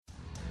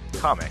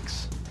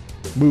Comics.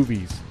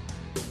 Movies.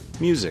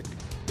 Music.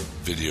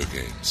 Video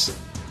games.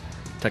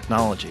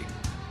 Technology.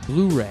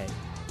 Blu-ray.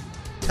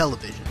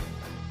 Television.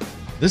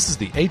 This is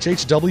the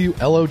HHW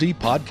LOD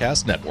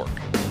Podcast Network.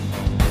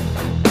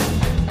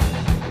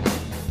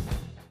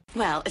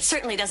 Well, it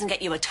certainly doesn't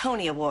get you a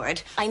Tony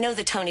Award. I know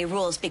the Tony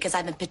rules because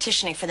I've been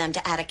petitioning for them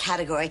to add a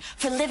category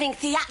for living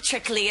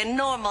theatrically in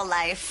normal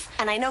life.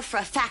 And I know for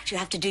a fact you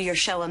have to do your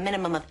show a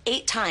minimum of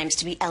 8 times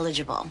to be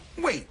eligible.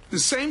 Wait, the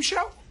same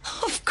show?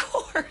 Of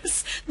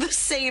course, the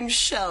same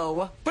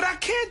show. But I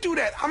can't do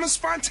that. I'm a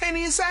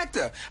spontaneous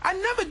actor. I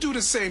never do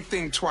the same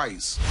thing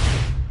twice.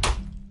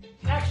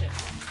 Action.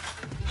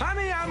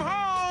 Honey, I'm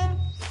home.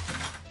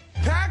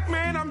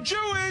 Pac-Man, I'm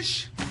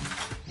Jewish.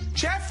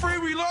 Jeffrey,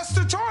 we lost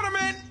the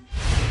tournament.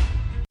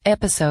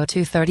 Episode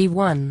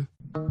 231.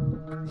 The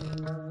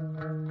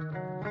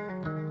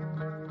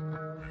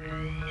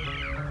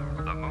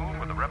moon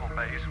with the rebel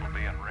base will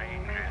be in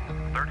range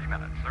in 30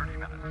 minutes.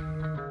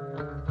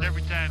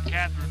 Every time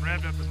Catherine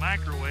revved up the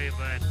microwave,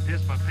 I'd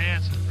piss my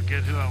pants and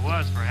forget who I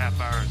was for a half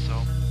hour or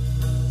so.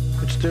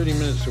 It's 30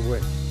 minutes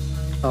away.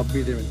 I'll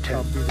be there in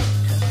 10.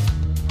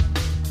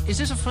 Is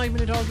this a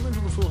 5-minute argument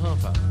or a full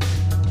half hour?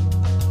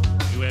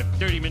 You have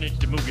 30 minutes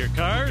to move your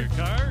car.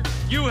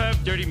 You have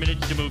 30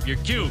 minutes to move your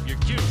cube.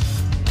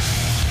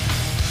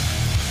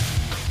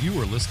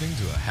 You are listening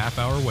to a half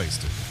hour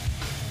wasted.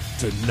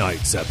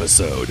 Tonight's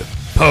episode,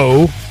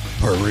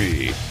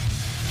 Potpourri.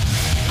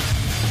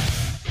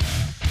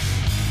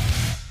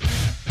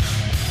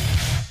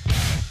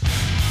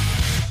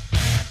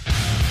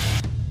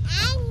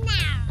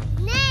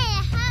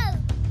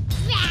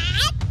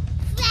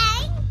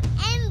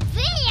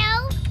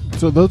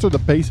 So those are the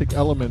basic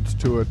elements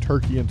to a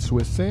turkey and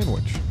Swiss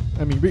sandwich.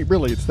 I mean,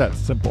 really, it's that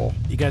simple.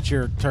 You got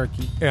your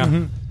turkey. Yeah.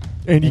 Mm-hmm.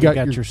 And you got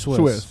your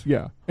Swiss.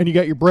 Yeah. And you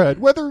got your bread,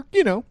 whether,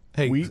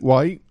 wheat,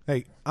 white.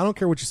 Hey, I don't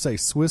care what you say.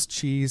 Swiss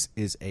cheese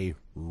is a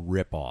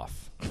ripoff.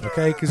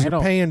 Okay? Because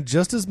you're paying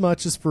just as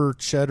much as for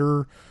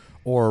cheddar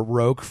or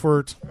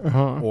Roquefort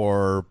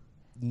or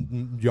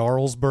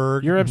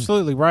Jarlsberg. You're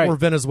absolutely right. Or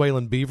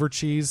Venezuelan beaver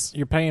cheese.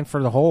 You're paying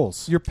for the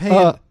holes. You're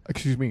paying...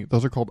 excuse me.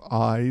 Those are called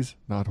eyes,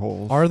 not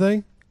holes. Are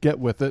they? Get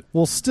with it.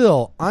 Well,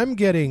 still, I'm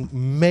getting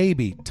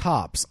maybe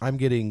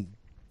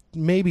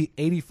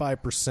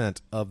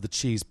 85% of the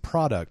cheese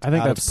product I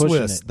think out that's of pushing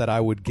Swiss it. that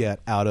I would get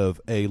out of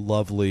a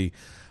lovely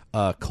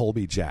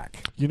Colby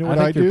Jack. You know what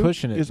I think do? you're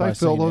pushing it is by I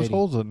fill saying those 80.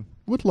 holes in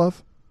with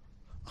love.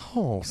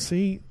 Oh,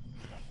 see?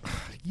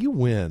 You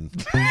win.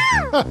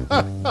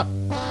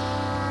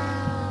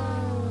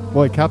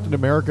 Boy, Captain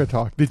America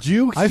talk. Did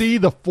you see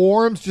the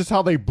forums, just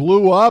how they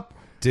blew up?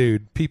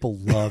 Dude, people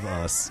love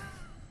us.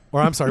 Or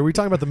I'm sorry, were we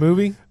talking about the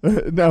movie?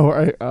 No,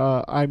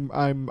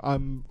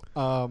 I'm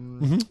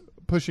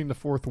pushing the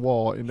fourth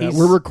wall in that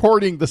we're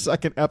recording the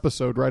second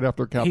episode right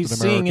after Captain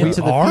He's America. seeing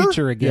into the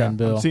future again, yeah,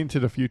 Bill. I'm seeing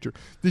to the future.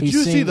 Did He's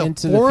you see seeing the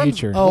into forums? the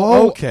future.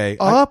 Oh, okay.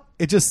 Up.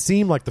 It just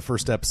seemed like the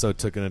first episode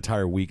took an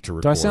entire week to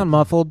record. Do I sound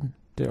muffled?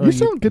 You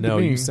sound good no,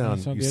 to me. you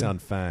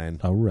sound fine.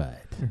 All right.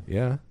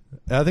 Yeah.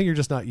 I think you're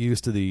just not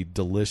used to the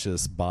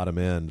delicious bottom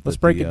end. Let's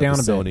break it down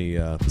the a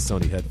bit. The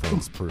Sony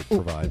headphones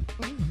provide.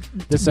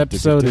 This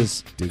episode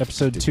is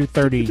episode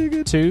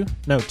 232.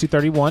 No,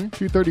 231.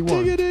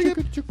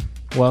 231.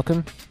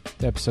 Welcome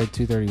to episode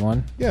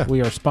 231. Yeah.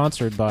 We are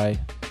sponsored by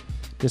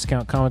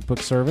Discount Comic Book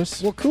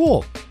Service. Well,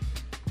 cool.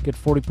 Get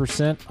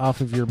 40% off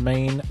of your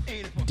main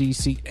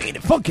DC. Ain't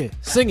it funky?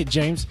 Sing it,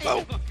 James.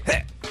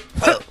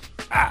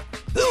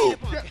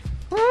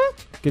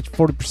 Get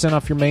 40%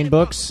 off your main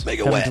books. Have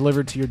them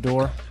delivered to your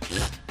door.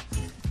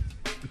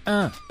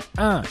 Go.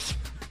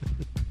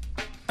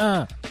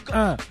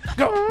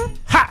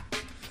 Ha!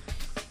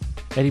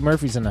 Eddie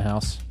Murphy's in the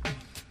house.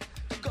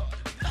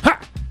 Ha!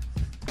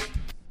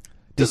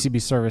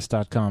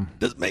 DCBService.com.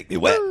 Does it make me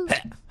wet?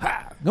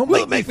 Don't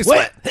Will it make me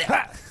sweat?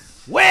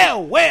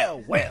 Well.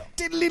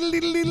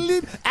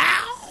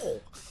 Ow!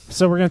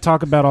 So we're going to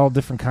talk about all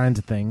different kinds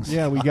of things.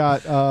 Yeah, we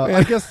got,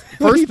 I guess,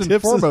 first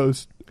and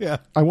foremost, yeah,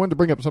 I wanted to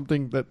bring up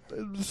something that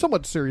is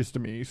somewhat serious to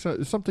me,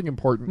 something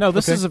important. No,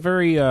 this is a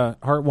very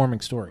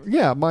heartwarming story.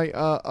 Yeah,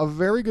 a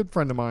very good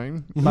friend of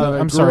mine.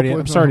 I'm sorry to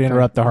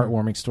interrupt the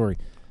heartwarming story.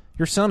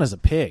 Your son is a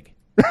pig.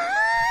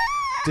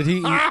 Did he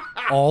eat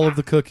all of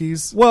the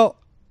cookies? Well,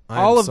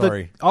 all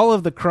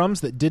of the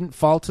crumbs that didn't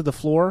fall to the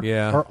floor,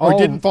 yeah, or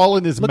didn't fall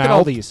in his mouth. Look at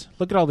all these.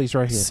 Look at all these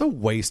right here. So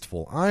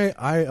wasteful.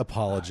 I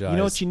apologize. You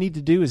know what you need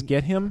to do is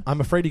get him.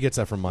 I'm afraid he gets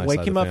that from my side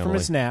Wake of him the up family. from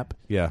his nap.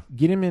 Yeah.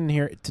 Get him in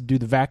here to do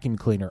the vacuum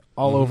cleaner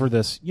all over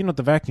this. You know what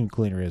the vacuum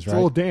cleaner is, right? It's a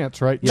little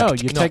dance, right? No,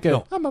 you take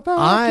a. I'm a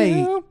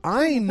vacuum.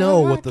 I know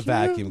what the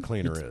vacuum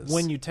cleaner is.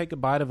 When you take a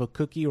bite of a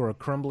cookie or a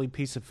crumbly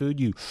piece of food,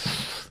 you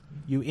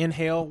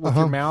inhale with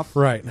your mouth,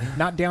 right?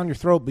 Not down your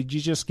throat, but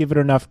you just give it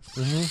enough.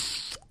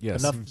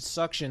 Yes. Enough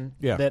suction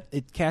that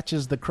it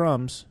catches the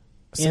crumbs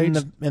in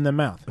the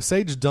mouth.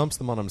 Sage dumps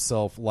them on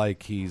himself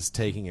like he's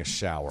taking a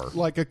shower,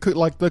 like the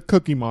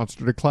Cookie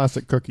Monster, the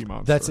classic Cookie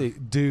Monster.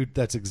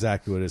 That's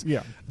exactly what it is.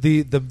 Yeah.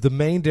 The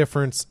main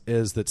difference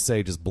is that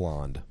Sage is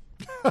blonde.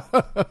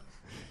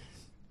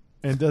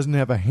 and doesn't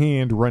have a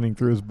hand running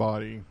through his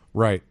body,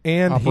 Right.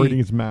 And operating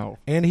his mouth.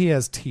 And he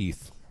has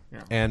teeth.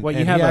 Yeah. And, Well,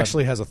 and he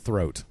actually has a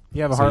throat.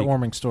 You have a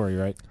heartwarming story,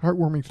 right?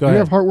 Heartwarming. Go Do you ahead.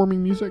 have heartwarming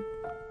music?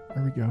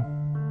 There we go.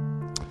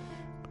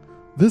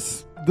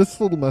 This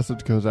little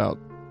message goes out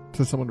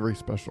to someone very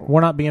special.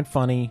 We're not being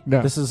funny.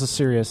 No. This is a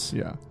serious.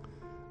 Yeah.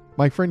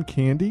 My friend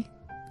Candy,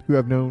 who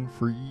I've known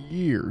for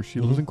years. She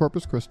lives in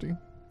Corpus Christi.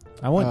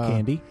 I want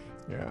Candy.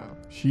 Yeah.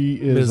 She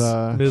is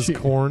Ms.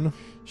 Korn.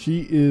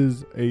 She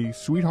is a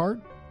sweetheart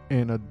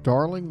and a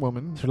darling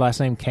woman. Is her last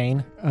name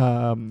Kane?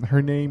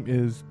 Her name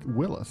is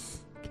Willis.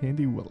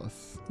 Candy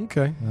Willis.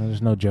 Okay.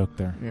 There's no joke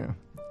there.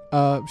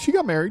 Yeah. She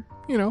got married,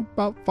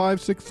 about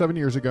 5, 6, 7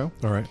 years ago.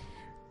 All right.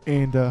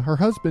 And her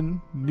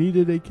husband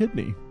needed a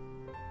kidney.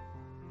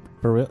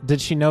 For real? Did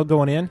she know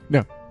going in?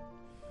 No.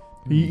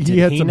 He Did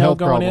had he some know health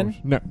going problems.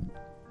 in? No.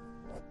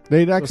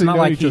 They'd So actually it's not known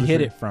like each he other hid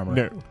for- it from her.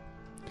 No.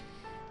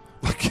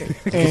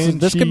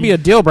 This could be a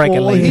deal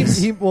breaker,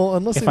 ladies.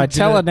 Unless if he I did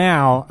tell her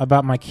now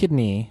about my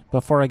kidney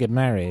before I get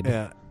married.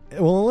 Yeah.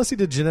 Well, unless he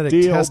did genetic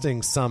Deal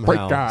testing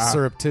somehow breaker.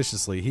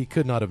 surreptitiously, he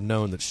could not have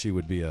known that she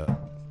would be a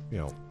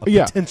Yeah.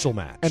 potential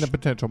match. And a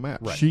potential match.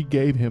 Right. She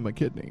gave him a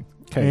kidney.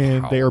 Okay.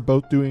 And Wow. they are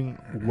both doing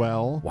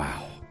well.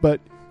 Wow. But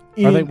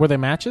Were they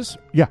matches?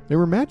 Yeah, they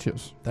were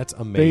matches. That's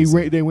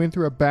amazing. They went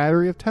through a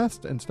battery of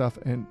tests and stuff,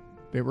 and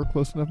they were a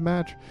close enough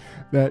match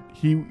that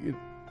she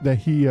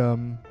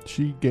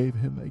gave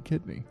him a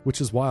kidney.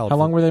 Which is wild. How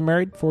long were they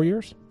married? 4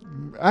 years?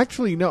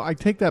 Actually, no, I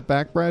take that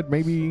back, Brad.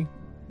 Maybe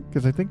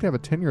because I think they have a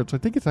 10-year. So I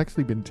think it's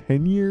actually been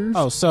 10 years.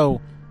 Oh,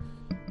 so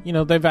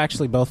they've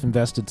actually both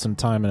invested some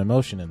time and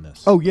emotion in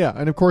this. Oh yeah,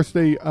 and of course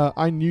they.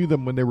 I knew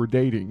them when they were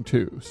dating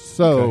too.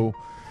 So,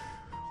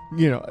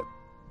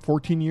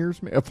 14 years,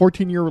 a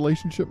 14-year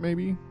relationship,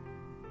 maybe.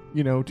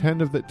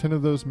 10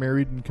 of those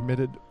married and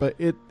committed. But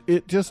it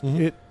just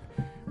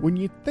when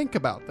you think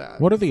about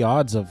that, What are the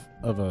odds of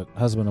a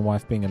husband and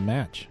wife being a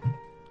match?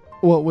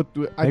 well, I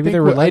Maybe think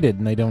they're related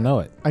and they don't know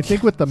it. I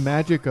think with the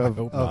magic of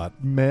hope not.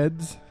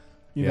 meds,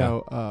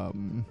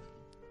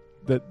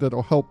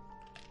 that'll help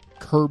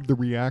curb the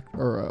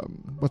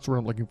what's the word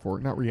I'm looking for?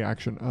 Not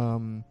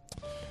reaction,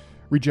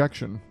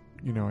 rejection.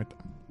 I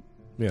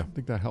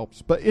think that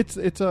helps. But it's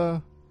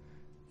a,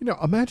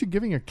 imagine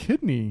giving a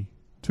kidney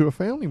to a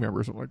family member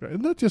or something like that.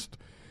 Isn't that just,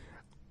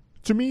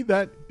 to me,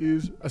 that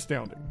is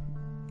astounding.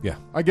 Yeah.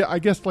 I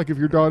guess like if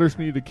your daughters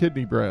needed a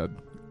kidney, Brad,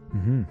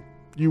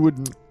 you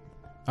wouldn't.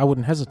 I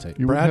wouldn't hesitate.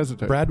 You wouldn't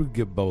hesitate. Brad would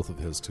give both of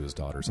his to his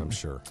daughters, I'm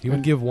sure. He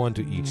would give one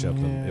to each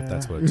of them if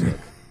that's what it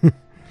took.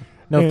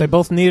 No, if they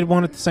both needed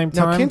one at the same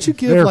Now, time, can't you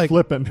give They're like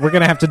flipping. we're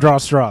gonna have to draw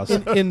straws.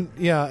 and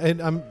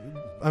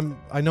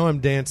I know I'm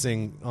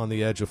dancing on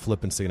the edge of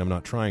flippancy and I'm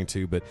not trying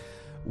to, but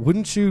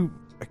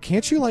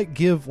can't you like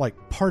give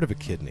like part of a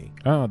kidney?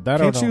 Oh,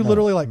 that I Can't don't you know.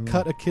 literally like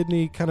cut a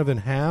kidney kind of in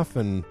half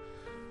and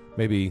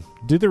maybe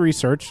Do the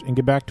research and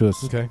get back to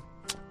us okay.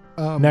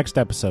 next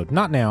episode.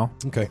 Not now.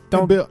 Okay.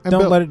 Don't Bill-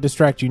 let it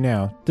distract you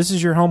now. This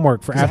is your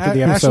homework for after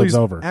the episode's Ashley's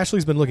over.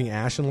 Ashley's been looking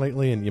ashen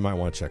lately and you might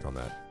want to check on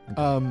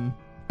that.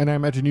 And I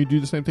imagine you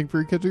do the same thing for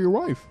your kids or your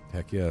wife.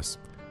 Heck yes.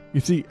 You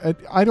see,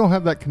 I don't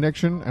have that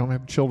connection. I don't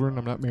have children.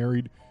 I'm not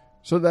married.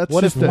 So that's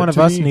What if just one of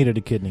to us me- needed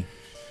a kidney?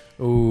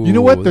 Ooh, You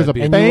know what? There's a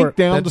that'd be bank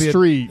down that'd the be a-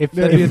 street. If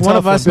That'd be a one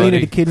of tough us one,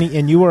 needed a buddy. kidney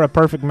and you were a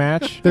perfect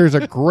match, There's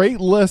a great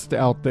list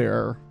out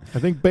there. I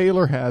think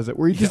Baylor has it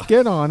where you just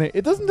get on it.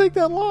 It doesn't take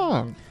that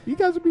long. You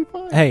guys would be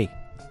fine. hey,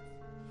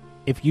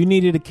 if you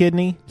needed a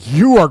kidney,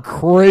 You are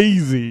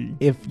crazy.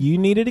 if you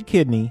needed a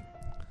kidney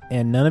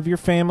and none of your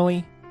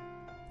family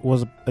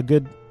was a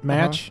good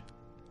match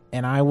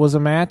and I was a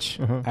match,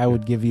 I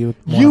would give you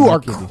one You of my are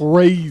kidneys.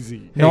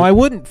 crazy. No, I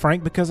wouldn't,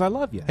 Frank, because I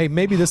love you. Hey,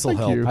 maybe this will Thank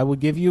help. you. I would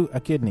give you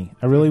a kidney.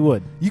 I really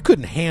would. You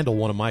couldn't handle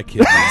one of my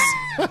kidneys.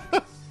 Guys,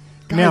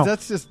 Now,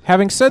 that's just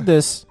having said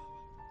this,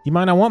 you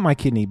might not want my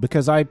kidney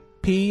because I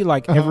pee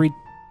like every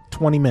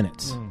 20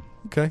 minutes.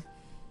 Okay.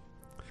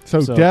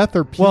 so So- death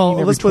or peeing Well,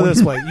 every let's put it 20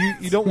 this way: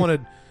 you don't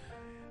want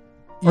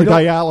to. or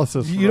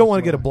dialysis. You don't want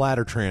to get a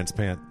bladder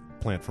transplant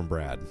from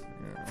Brad,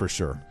 for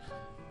sure.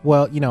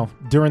 Well,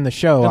 during the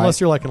show, Unless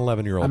you're like an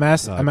 11-year-old.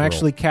 I'm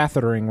actually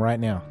cathetering right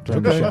now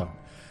during the Okay.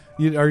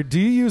 show. Do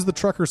you use the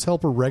trucker's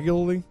helper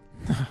regularly?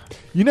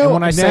 You know, And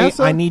when I say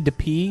NASA, I need to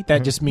pee, that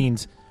just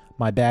means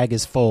my bag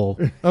is full.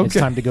 It's Okay.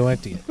 time to go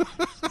empty it.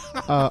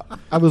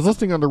 I was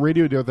listening on the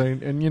radio the other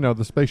day, and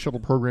the space shuttle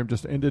program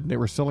just ended, and they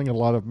were selling a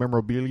lot of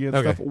memorabilia and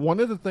Okay. stuff.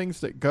 One of the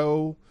things that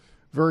go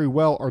very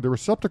well are the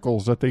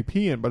receptacles that they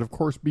pee in, but of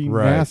course, being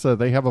Right. NASA,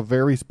 they have a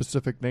very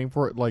specific name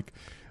for it, like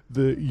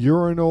the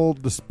urinal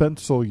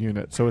dispensal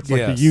unit. So it's like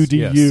Yes, the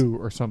UDU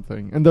or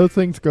something, and those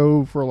things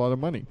go for a lot of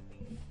money.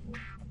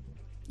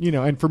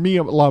 And for me,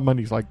 a lot of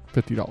money is like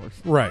 $50.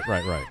 Right.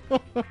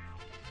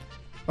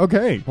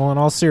 Okay, Well, in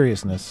all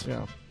seriousness,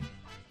 yeah.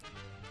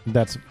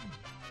 that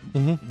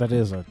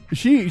is a.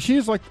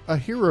 She's like a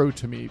hero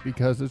to me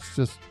because it's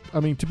just,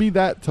 to be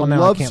that, to Well, now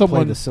love I can't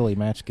someone. play the silly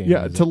match game.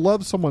 Yeah, is to it?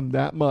 love someone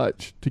that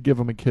much to give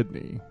them a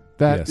kidney.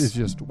 That is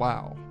Yes. just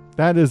wow.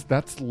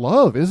 That's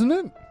love, isn't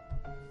it?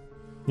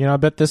 I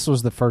bet this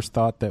was the first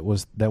thought that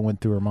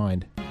went through her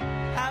mind.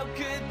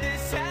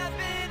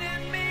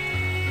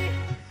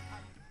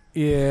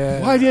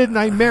 Yeah. Why didn't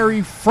I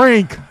marry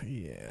Frank?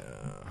 Yeah.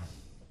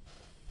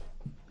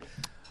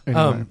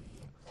 Anyway.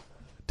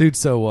 Dude,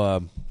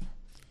 so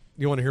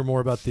you want to hear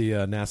more about the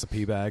NASA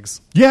pee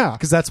bags? Yeah.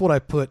 Because that's what I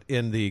put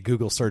in the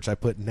Google search. I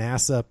put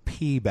NASA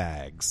pee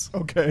bags.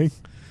 Okay.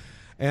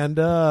 And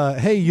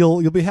hey,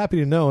 you'll be happy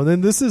to know. And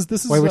then this is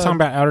Wait, we're talking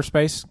about outer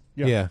space?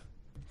 Yeah.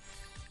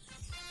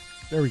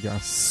 There we go.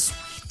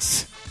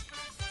 Sweet.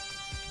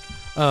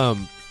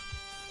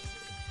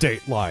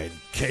 Dateline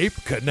Cape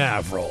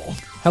Canaveral.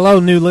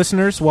 Hello, new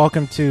listeners.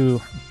 Welcome to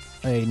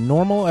a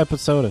normal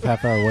episode of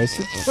Half Hour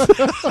Wasted.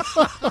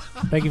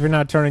 Thank you for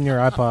not turning your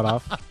iPod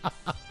off.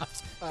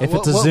 If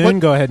it's a Zune,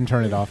 go ahead and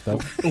turn it off, though.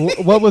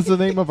 What was the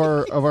name of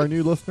our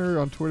new listener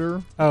on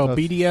Twitter?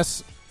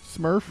 BDS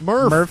Smurf?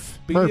 Murph.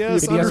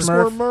 BDS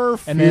 _Murph.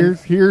 Murph. And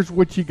here's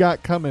what you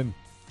got coming.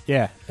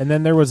 Yeah, and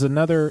then there was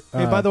another...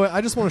 hey, by the way,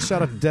 I just want to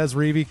shout out to Des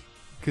Reevy,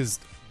 because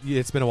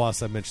it's been a while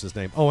since I mentioned his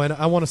name. Oh, and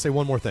I want to say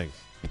one more thing.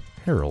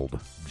 Harold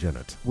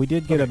Jennett. We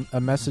did get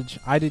a message.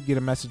 I did get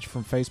a message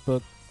from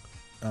Facebook.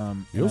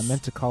 And I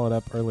meant to call it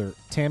up earlier.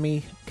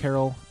 Tammy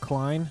Carol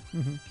Klein.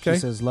 Mm-hmm. She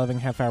says, loving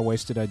Half Hour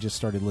Wasted. I just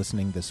started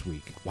listening this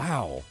week.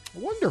 Wow.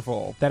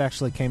 Wonderful. That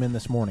actually came in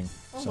this morning.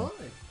 So.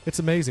 It's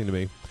amazing to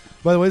me.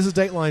 By the way, this is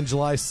Dateline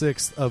July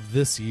 6th of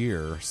this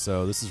year,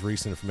 so this is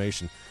recent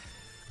information.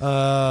 On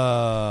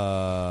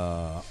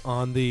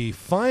the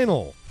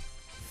final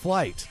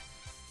flight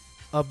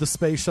of the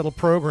Space Shuttle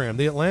program,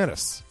 the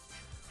Atlantis,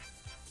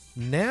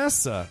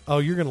 NASA, oh,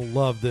 you're going to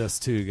love this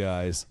too,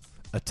 guys.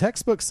 A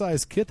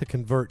textbook-sized kit to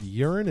convert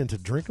urine into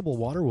drinkable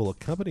water will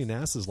accompany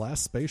NASA's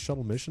last Space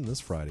Shuttle mission this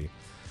Friday.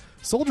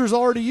 Soldiers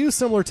already use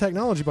similar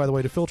technology, by the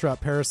way, to filter out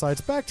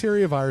parasites,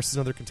 bacteria, viruses,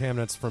 and other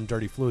contaminants from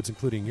dirty fluids,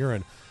 including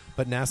urine.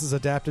 But NASA's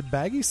adapted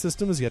baggie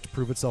system is yet to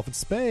prove itself in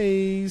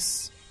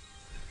space.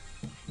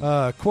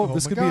 Quote,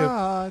 this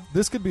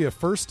could be a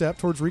first step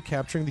towards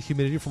recapturing the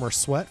humidity from our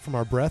sweat, from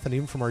our breath, and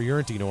even from our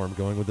urine. You know where I'm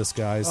going with this,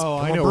 guys. Oh,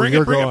 Come I on, know bring where it,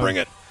 you're bring going. it, bring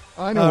it.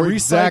 I know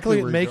exactly recycling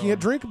where and making it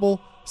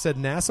drinkable, said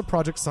NASA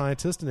project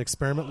scientist and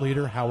experiment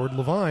leader Howard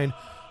Levine,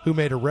 who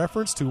made a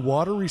reference to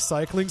water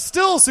recycling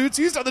still suits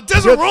used on the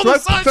Desert World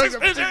of Science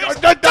Expedition.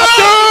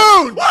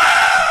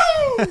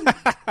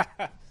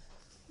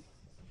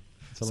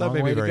 It's a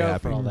long way to go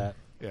for all that.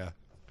 Yeah.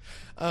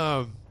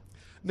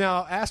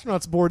 Now,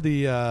 astronauts aboard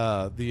the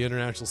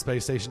International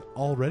Space Station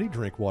already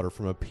drink water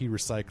from a pee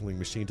recycling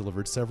machine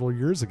delivered several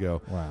years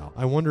ago. Wow.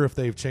 I wonder if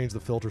they've changed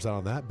the filters out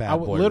on that bad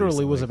boy literally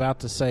recently. was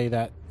about to say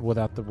that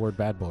without the word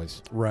bad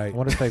boys. Right. I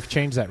wonder if they've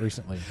changed that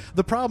recently.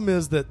 The problem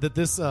is that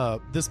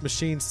this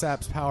machine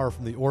saps power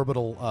from the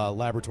orbital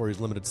laboratory's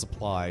limited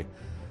supply.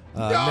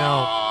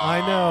 Now,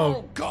 I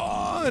know,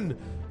 gone!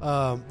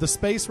 The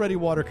space-ready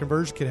water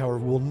conversion kit, however,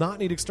 will not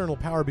need external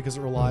power because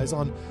it relies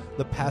on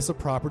the passive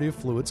property of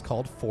fluids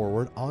called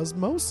forward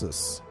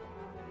osmosis.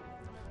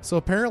 So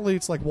apparently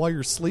it's like while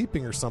you're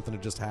sleeping or something,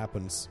 it just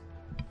happens.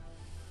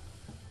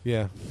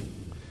 Yeah.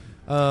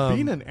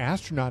 Being an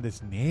astronaut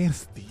is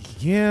nasty.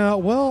 Yeah,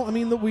 well, I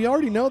mean, we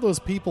already know those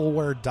people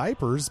wear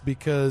diapers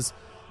because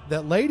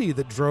that lady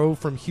that drove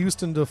from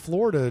Houston to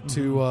Florida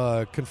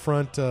to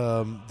confront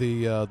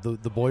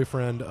the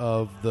boyfriend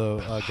of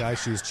the guy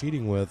she was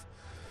cheating with,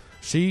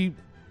 she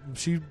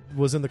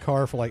was in the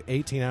car for like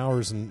 18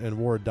 hours and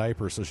wore a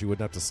diaper so she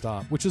wouldn't have to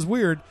stop, which is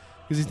weird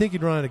because you think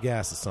you'd run out of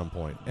gas at some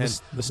point. And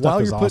this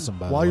stuff is awesome,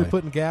 by the while way. you're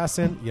putting gas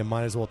in, you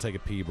might as well take a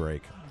pee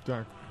break.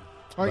 Darn.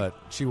 But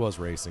she was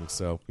racing,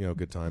 so,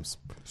 good times.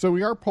 So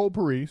we are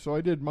potpourri, so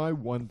I did my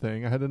one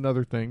thing. I had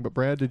another thing, but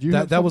Brad, did you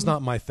have That was something?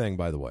 not my thing,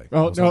 by the way.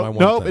 Oh,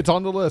 no, it's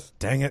on the list.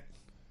 Dang it.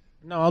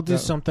 No, I'll do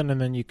something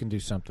and then you can do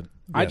something.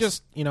 Yes. I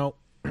just,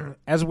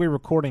 as we're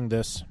recording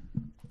this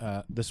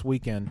this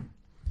weekend,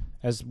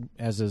 as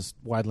is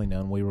widely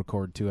known, we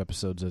record 2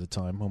 episodes at a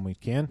time when we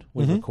can.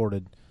 We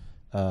recorded,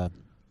 huh?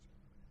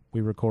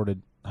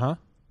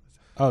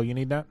 Oh, you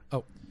need that?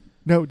 Oh.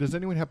 No, does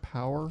anyone have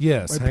power?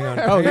 Yes, hang on.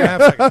 Oh, yeah.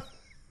 Half a second.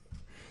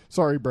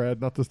 Sorry, Brad,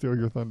 not to steal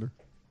your thunder.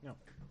 No.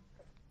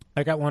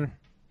 I got one.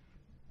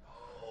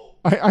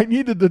 I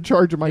needed to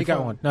charge my phone. He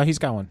got one. No, he's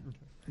got one.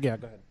 Yeah,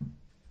 go ahead.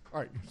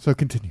 All right, so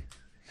continue.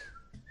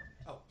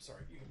 Oh,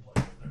 sorry. You can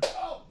plug it in there.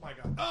 Oh, my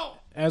God. Oh.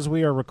 As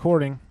we are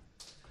recording,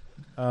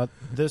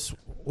 this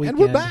weekend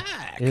And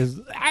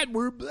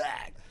we're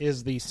back.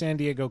 is the San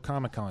Diego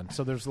Comic-Con.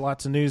 So there's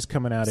lots of news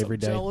coming out every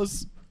day.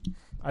 Jealous.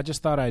 I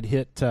just thought I'd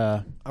hit...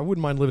 I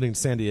wouldn't mind living in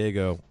San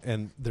Diego,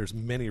 and there's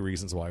many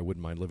reasons why I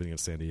wouldn't mind living in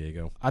San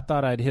Diego. I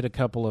thought I'd hit a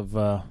couple of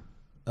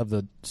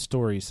the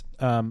stories.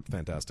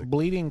 Fantastic.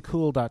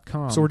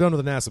 BleedingCool.com. So we're done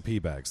with the NASA pee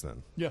bags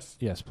then? Yes.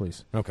 Yes,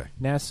 please. Okay.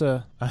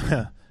 NASA...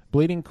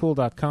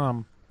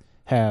 BleedingCool.com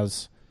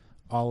has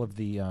all of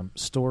the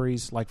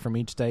stories, like from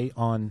each day,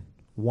 on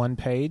one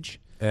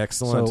page.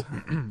 Excellent. So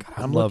God,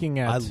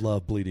 I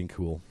love Bleeding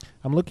Cool.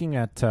 I'm looking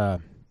at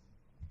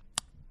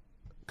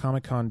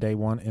Comic-Con Day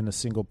 1 in a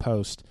single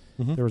post.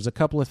 There was a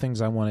couple of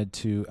things I wanted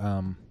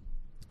to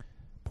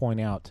point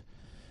out.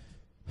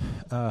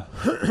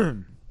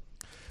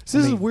 This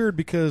is weird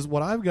because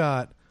what I've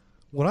got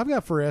for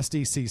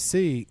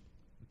SDCC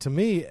to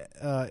me,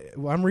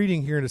 I'm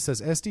reading here and it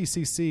says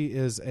SDCC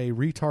is a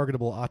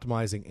retargetable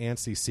optimizing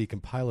ANSI-C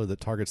compiler that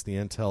targets the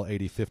Intel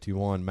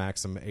 8051,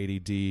 Maxim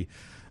 80D,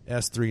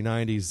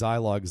 S390,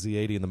 Zilog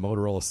Z80, and the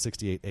Motorola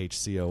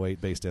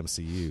 68HC08 based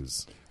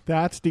MCUs.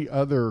 That's the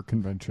other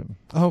convention.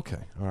 Okay.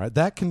 All right.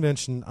 That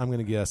convention, I'm going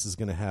to guess, is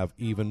going to have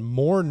even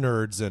more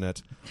nerds in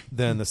it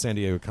than the San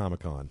Diego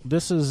Comic-Con.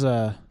 This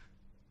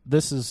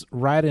is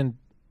right in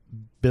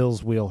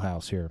Bill's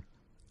wheelhouse here.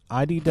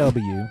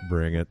 IDW.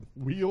 Bring it.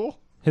 Wheel?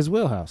 His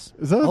wheelhouse.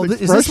 Is that an is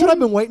this what I've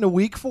been waiting a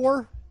week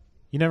for?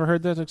 You never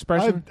heard that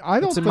expression? I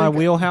don't It's in think my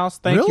wheelhouse.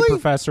 Thank you,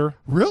 Professor.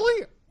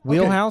 Really?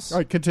 Wheelhouse? Okay. All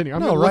right, continue.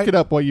 I'm going to look it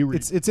up while you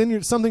read. It's in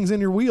your something's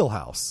in your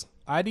wheelhouse.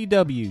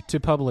 IDW to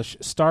publish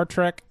Star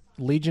Trek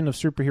Legion of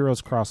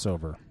Superheroes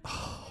crossover.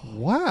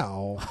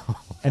 Wow.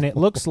 And it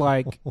looks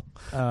like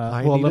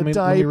I well, need let a me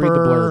diaper. read the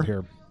blurb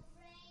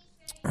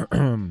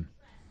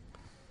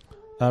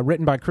here.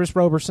 Written by Chris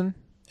Roberson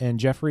and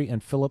Jeffrey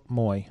and Philip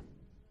Moy.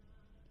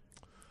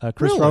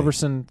 Chris Really?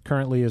 Roberson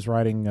currently is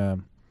writing the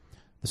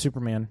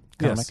Superman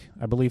comic. Yes.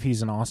 I believe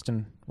he's an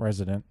Austin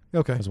resident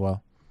as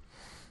well.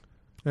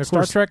 And of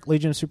Star course- Trek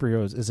Legion of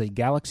Superheroes is a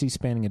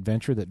galaxy-spanning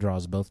adventure that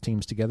draws both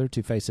teams together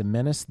to face a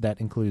menace that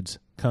includes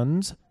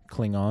Khunds,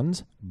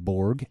 Klingons,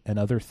 Borg, and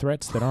other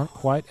threats that aren't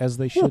quite as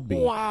they should be.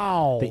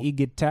 Wow. The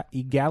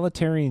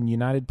egalitarian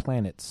United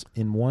Planets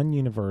in one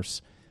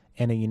universe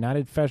and a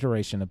United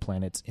Federation of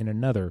Planets in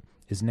another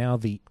is now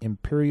the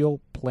Imperial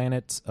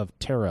Planets of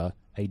Terra,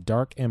 a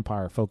dark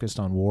empire focused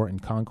on war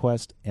and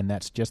conquest, and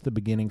that's just the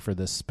beginning for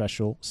this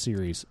special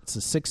series. It's a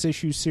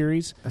 6-issue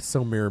series. That's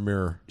so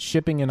mirror.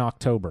 Shipping in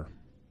October.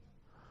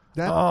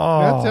 That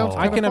sounds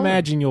I can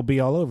imagine you'll be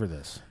all over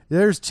this.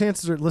 There's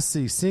chances. Let's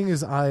see. Seeing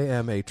as I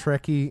am a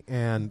Trekkie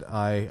and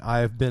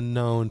I've been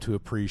known to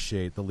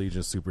appreciate the Legion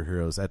of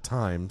Superheroes at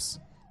times,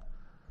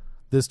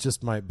 this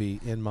just might be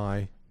in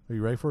my. Are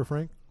you ready for it,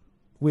 Frank?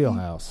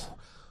 Wheelhouse.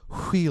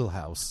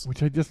 Wheelhouse.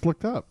 Which I just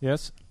looked up.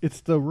 Yes. It's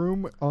the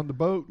room on the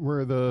boat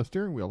where the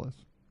steering wheel is.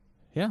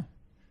 Yeah.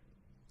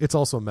 It's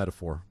also a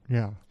metaphor.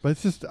 Yeah. But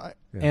it's just...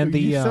 And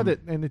you said it,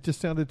 and it just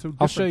sounded so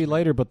different. I'll show you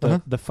later, but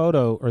the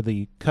photo or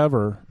the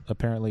cover,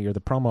 apparently, or the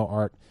promo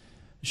art,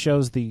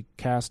 shows the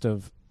cast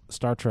of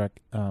Star Trek.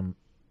 And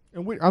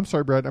I'm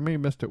sorry, Brad. I may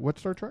have missed it. What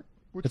Star Trek?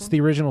 It's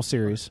the original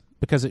series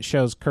because it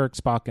shows Kirk,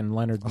 Spock, and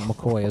Leonard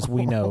McCoy as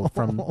we know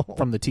from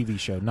the TV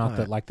show, not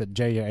that like the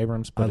J.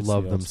 Abrams. But I it's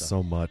love the them old stuff.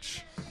 so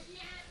much.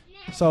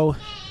 So,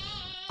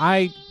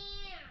 Iron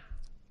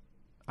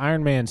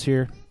Man's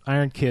here.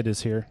 Iron Kid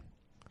is here.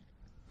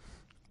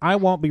 I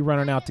won't be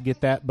running out to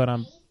get that, but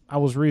I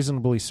was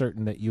reasonably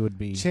certain that you would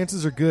be.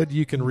 Chances are good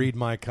you can read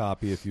my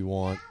copy if you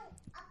want.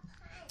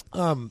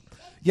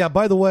 Yeah,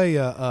 by the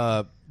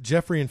way,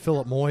 Jeffrey and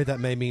Philip Moy, that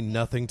may mean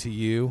nothing to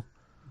you,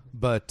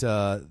 but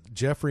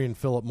Jeffrey and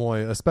Philip Moy,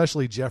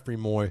 especially Jeffrey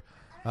Moy,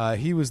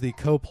 he was the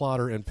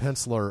co-plotter and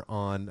penciler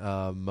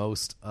on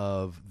most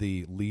of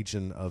the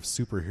Legion of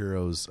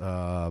Superheroes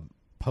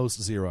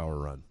post-Zero Hour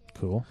run.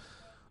 Cool.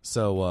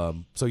 So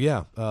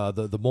yeah,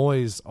 the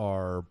Moys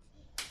are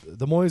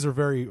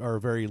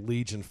very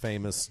Legion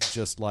famous,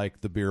 just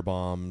like the Beer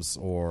Bombs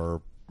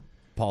or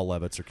Paul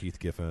Levitz or Keith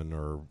Giffen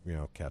or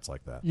cats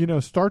like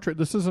that. Star Trek.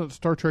 This isn't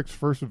Star Trek's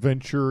first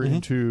venture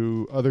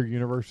into other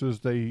universes.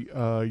 They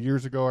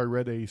years ago I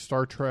read a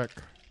Star Trek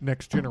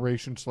Next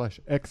Generation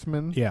 /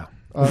 X-Men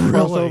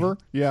crossover.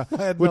 Yeah,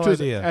 I had which no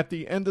was idea. at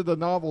the end of the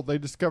novel. They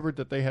discovered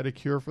that they had a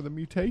cure for the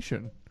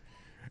mutation,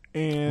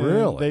 and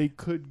Really? they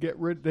could get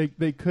rid.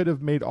 They could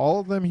have made all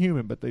of them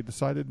human, but they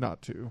decided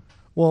not to.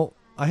 Well,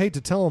 I hate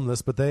to tell them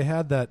this, but they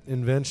had that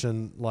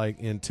invention like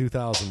in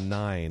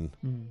 2009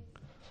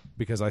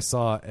 because I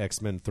saw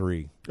X-Men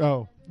 3.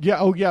 Oh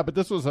yeah, but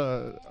this was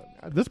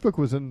this book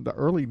was in the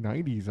early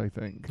 '90s, I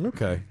think.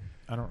 Okay.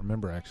 I don't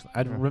remember actually.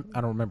 I don't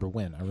remember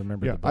when. I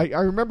remember. Yeah, the book. I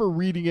remember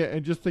reading it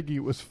and just thinking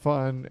it was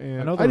fun.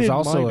 And I know there was didn't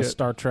also mind a it.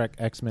 Star Trek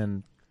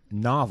X-Men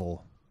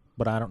novel,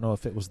 but I don't know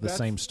if it was the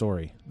same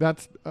story.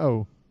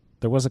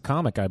 There was a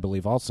comic, I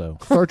believe, also.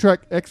 Star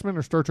Trek X-Men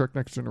or Star Trek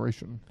Next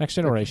Generation? Next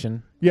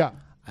Generation. Yeah.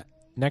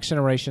 Next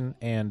Generation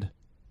and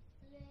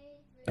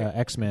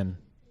X-Men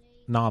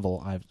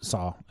novel I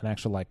saw an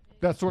actual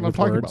That's the one I'm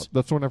talking about.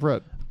 That's the one I've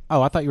read.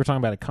 Oh, I thought you were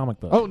talking about a comic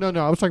book. Oh no,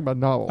 I was talking about a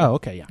novel. Oh,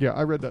 okay, yeah. Yeah,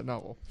 I read that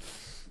novel.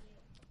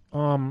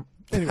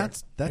 Anyway,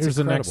 that's here's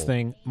the next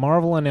thing.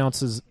 Marvel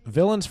announces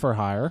Villains for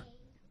Hire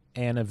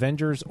and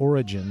Avengers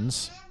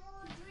Origins.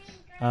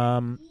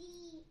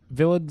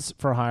 Villains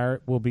for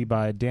Hire will be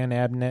by Dan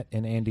Abnett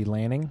and Andy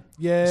Lanning.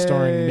 Yay.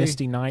 Starring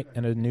Misty Knight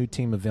and a new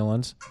team of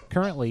villains.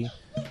 Currently,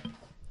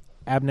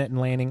 Abnett and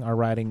Lanning are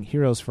writing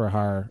Heroes for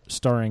Hire,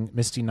 starring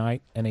Misty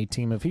Knight and a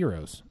team of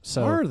heroes.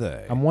 So Are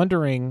they? I'm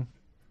wondering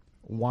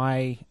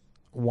why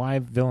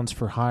Villains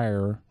for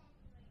Hire.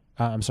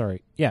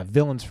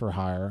 Villains for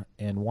Hire,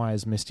 and why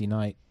is Misty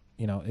Knight?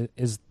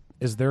 Is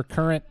their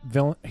current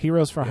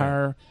Heroes for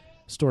Hire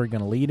story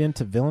going to lead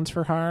into Villains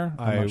for Hire?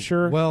 I'm not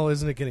sure. Well,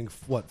 isn't it getting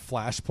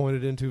Flash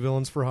pointed into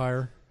Villains for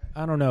Hire?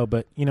 I don't know,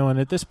 but and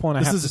at this point,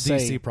 I have to say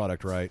this is a DC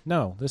product, right?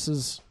 No, this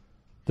is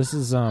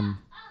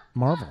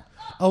Marvel.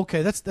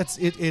 Okay, that's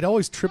it. It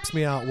always trips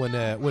me out when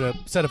a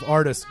set of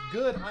artists.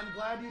 Good. I'm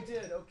glad you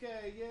did.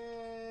 Okay,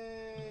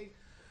 yay.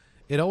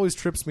 It always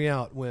trips me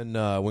out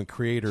when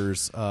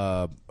creators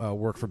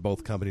work for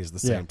both companies at the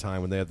same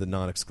time, when they have the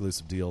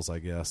non-exclusive deals, I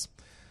guess.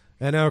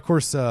 And now, of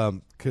course,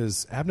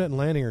 because Abnett and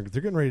Lanning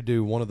they're getting ready to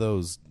do one of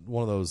those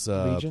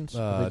Legions?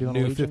 Are they doing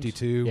new Legions?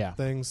 52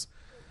 things.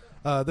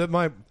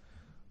 Abnett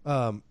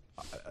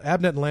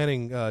and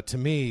Lanning, to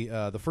me,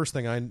 the first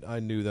thing I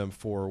knew them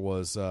for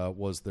was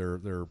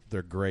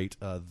their great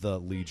The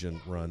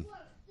Legion run.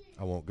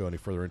 I won't go any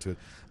further into it.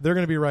 They're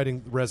going to be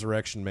writing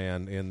Resurrection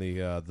Man in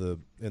the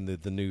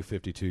new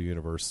 52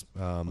 universe.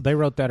 They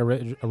wrote that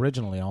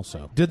originally,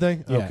 also. Did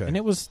they? Yeah, okay.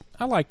 and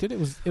I liked it. It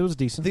was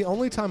decent. The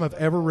only time I've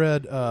ever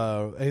read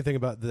anything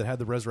about that had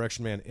the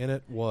Resurrection Man in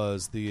it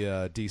was the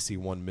DC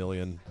 1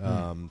 Million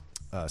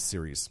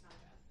series,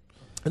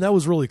 and that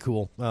was really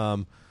cool.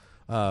 The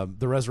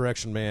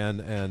Resurrection Man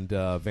and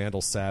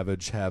Vandal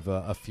Savage have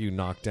a few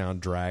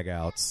knockdown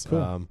dragouts,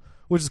 cool.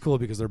 Which is cool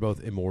because they're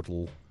both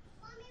immortal.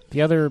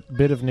 The other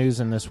bit of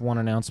news in this one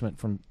announcement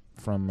from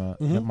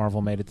that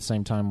Marvel made at the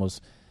same time was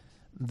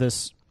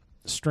this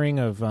string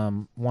of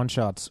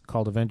one-shots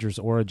called Avengers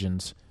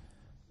Origins,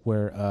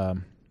 where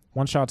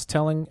one-shots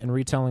telling and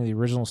retelling the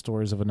original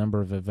stories of a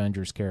number of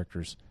Avengers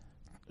characters.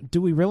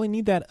 Do we really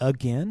need that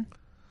again?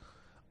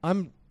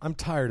 I'm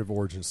tired of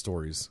origin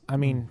stories. I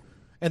mean...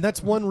 And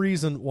that's one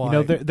reason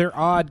why... they're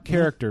odd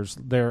characters.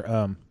 They're,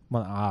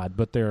 well, odd,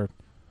 but they're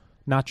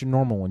not your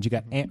normal ones. You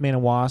got Ant-Man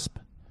and Wasp.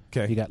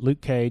 Okay. You got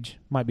Luke Cage.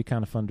 Might be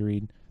kind of fun to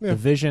read. Yeah. The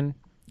Vision,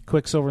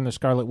 Quicksilver and the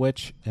Scarlet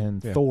Witch,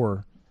 and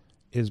Thor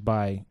is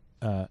by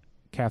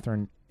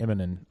Catherine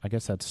Eminem. I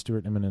guess that's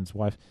Stuart Eminem's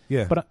wife.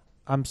 Yeah. But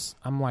I'm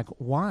like,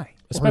 why?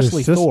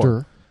 Especially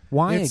Thor.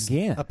 Why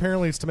again?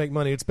 Apparently it's to make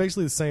money. It's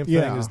basically the same thing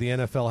as the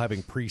NFL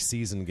having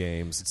preseason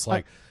games. It's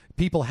like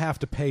people have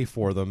to pay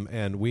for them,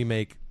 and we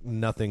make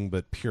nothing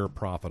but pure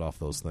profit off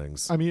those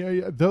things. I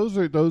mean, those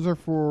are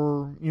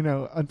for,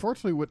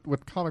 unfortunately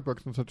with comic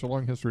books and such a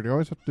long history, they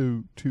always have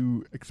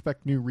to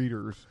expect new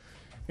readers.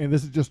 And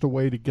this is just a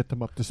way to get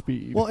them up to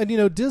speed. Well,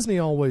 and Disney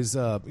always,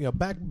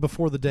 back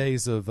before the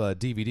days of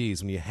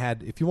DVDs,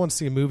 when if you want to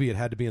see a movie, it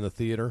had to be in the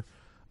theater,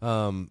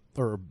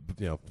 or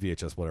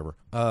VHS, whatever.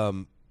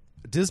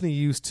 Disney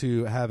used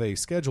to have a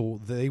schedule.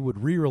 They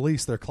would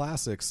re-release their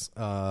classics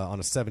on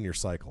a 7-year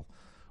cycle,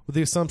 with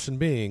the assumption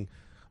being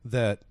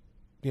that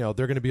they're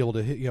going to be able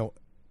to hit.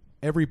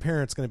 Every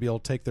parent's going to be able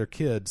to take their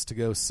kids to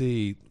go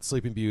see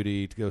Sleeping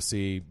Beauty, to go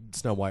see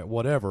Snow White,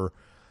 whatever,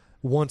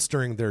 once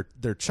during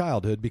their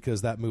childhood,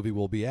 because that movie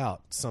will be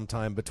out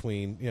sometime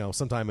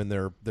in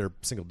their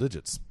single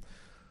digits.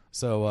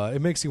 So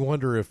it makes you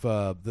wonder if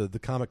the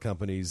comic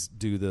companies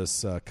do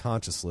this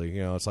consciously.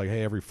 It's like,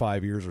 hey, every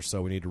 5 years or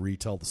so we need to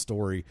retell the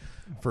story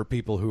for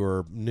people who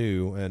are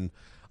new, and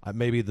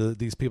maybe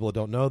these people that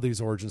don't know these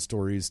origin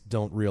stories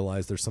don't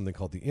realize there's something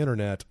called the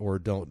internet, or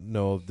don't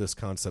know of this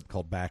concept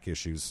called back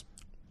issues.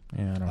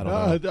 Yeah, I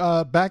don't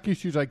know. Back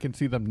issues, I can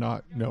see them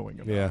not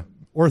knowing about. Yeah.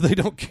 Or they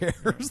don't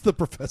care, as the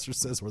professor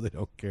says, or they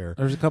don't care.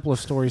 There's a couple of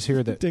stories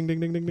here that ding, ding,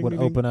 ding, ding, would ding,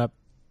 open up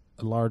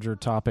a larger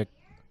topic.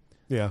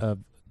 Yeah. Of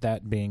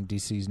that being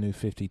DC's New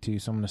 52.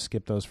 So I'm going to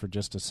skip those for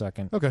just a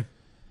second. Okay.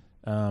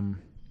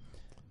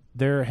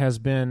 There has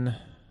been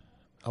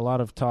a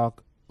lot of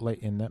talk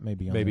late, and that may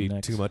be on maybe the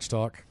next. Too much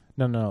talk.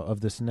 No,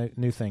 of this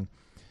new thing.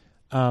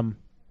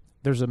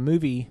 There's a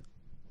movie.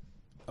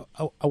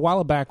 A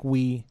while back,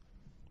 we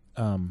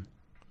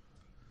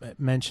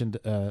mentioned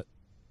a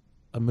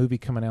movie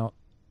coming out,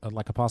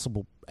 like a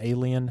possible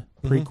Alien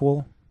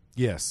prequel.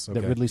 Yes, okay.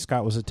 That Ridley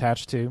Scott was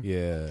attached to.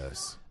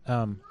 Yes,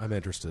 I'm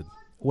interested.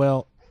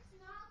 Well,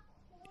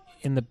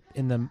 in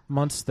the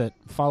months that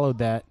followed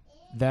that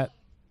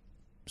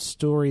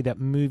story, that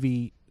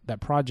movie, that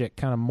project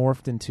kind of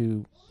morphed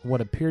into what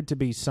appeared to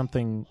be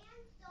something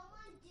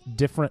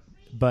different,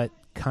 but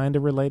kind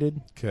of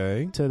related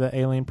to the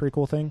Alien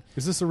prequel thing.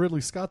 Is this a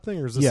Ridley Scott thing,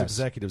 or is this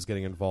executives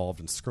getting involved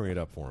and screwing it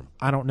up for him?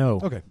 I don't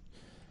know. Okay.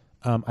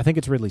 I think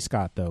it's Ridley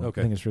Scott, though.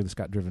 Okay. I think it's Ridley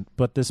Scott driven.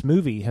 But this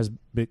movie has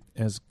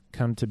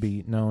come to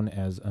be known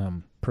as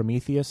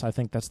Prometheus. I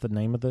think that's the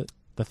name of the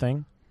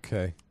thing.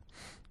 Okay.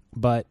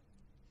 But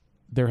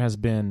there has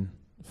been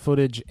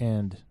footage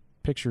and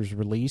pictures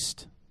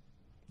released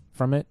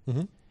from it.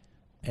 Mm-hmm.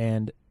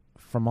 And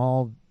from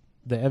all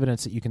the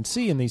evidence that you can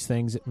see in these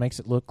things, it makes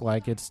it look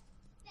like it's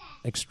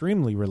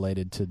extremely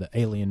related to the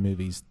Alien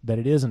movies, that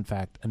it is, in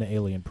fact, an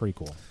Alien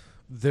prequel.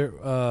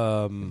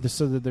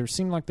 So that there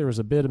seemed like there was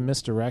a bit of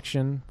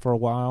misdirection for a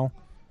while.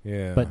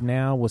 Yeah. But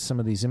now with some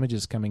of these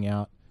images coming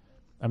out,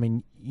 I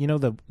mean,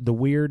 the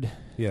weird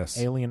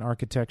alien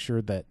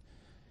architecture that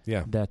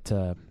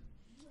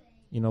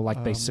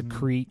like they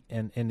secrete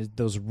and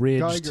those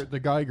ridged the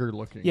Geiger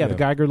looking. Yeah, the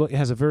Geiger look. It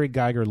has a very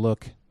Geiger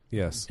look.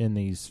 Yes. In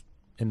these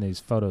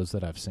photos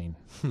that I've seen.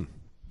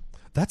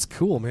 That's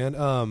cool,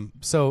 man.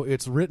 So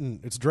it's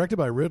directed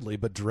by Ridley,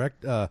 but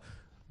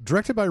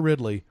directed by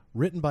Ridley,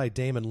 written by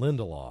Damon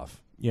Lindelof.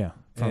 Yeah.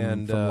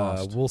 From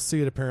Lost. We'll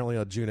see it apparently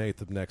on June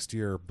 8th of next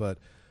year. But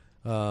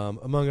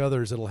Among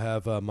others, it'll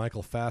have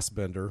Michael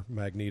Fassbender,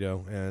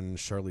 Magneto, and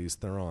Charlize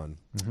Theron.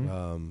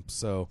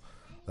 So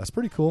that's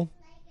pretty cool.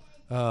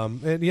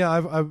 And yeah,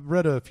 I've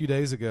read a few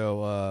days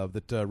ago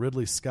that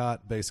Ridley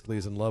Scott basically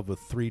is in love with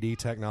 3D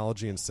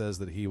technology and says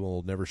that he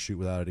will never shoot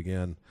without it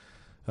again.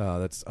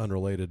 That's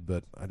unrelated,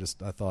 but I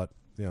thought,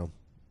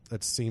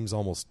 that seems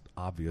almost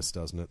obvious,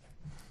 doesn't it?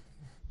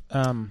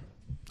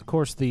 Of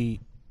course, the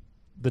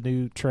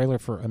new trailer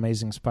for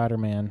Amazing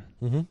Spider-Man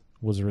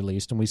was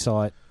released, and we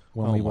saw it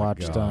when we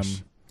watched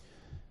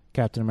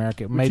Captain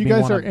America. But you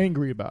guys are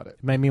angry about it.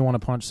 Made me want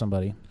to punch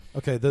somebody.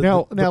 Okay, the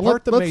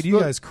part that made you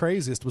guys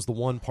craziest was the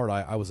one part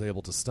I was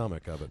able to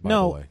stomach of it, by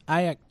the way.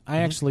 I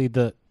actually,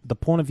 the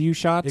point of view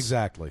shots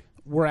exactly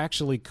were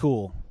actually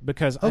cool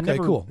because I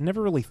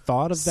never really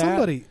thought of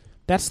that.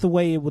 That's the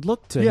way it would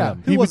look to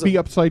him. He would be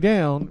upside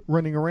down,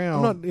 running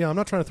around. I'm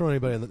not trying to throw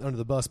anybody under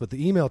the bus, but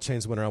the email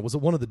chains went around. Was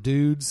it one of the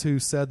dudes who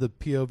said the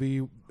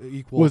POV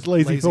equals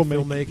lazy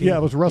filmmaking? Yeah,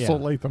 it was Russell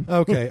Latham.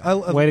 Okay.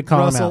 Way to call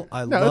Russell, him out.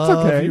 I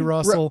love you,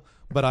 Russell,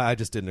 but I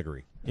just didn't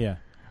agree. Yeah.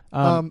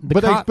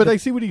 But I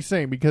see what he's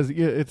saying, because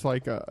it's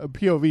like a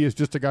POV is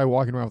just a guy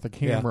walking around with a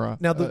camera.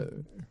 Yeah. Now,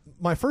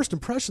 my first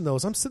impression, though,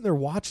 is I'm sitting there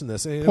watching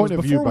this, and point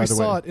of view, before we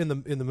saw it in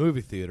the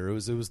movie theater. It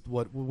was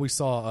what we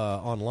saw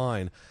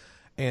online.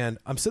 And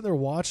I'm sitting there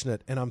watching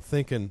it, and I'm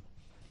thinking,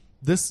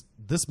 this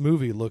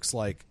movie looks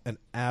like an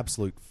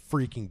absolute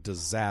freaking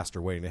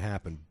disaster waiting to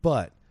happen.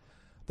 But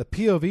the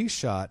POV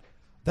shot,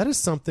 that is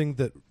something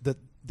that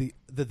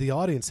the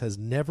audience has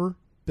never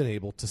been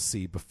able to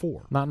see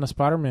before. Not in a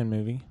Spider-Man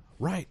movie.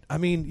 Right. I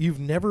mean, you've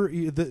never...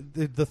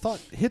 The thought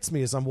hits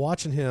me as I'm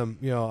watching him,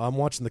 I'm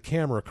watching the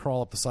camera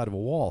crawl up the side of a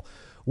wall.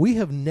 We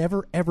have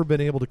never, ever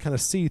been able to kind of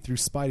see through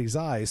Spidey's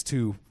eyes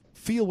to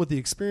feel what the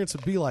experience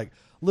would be like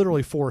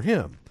literally for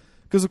him.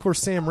 Because, of course,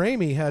 Sam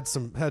Raimi had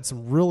some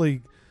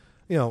really,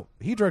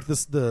 he directed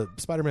the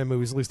Spider-Man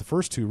movies, at least the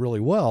first two,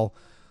 really well.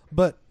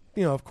 But,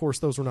 of course,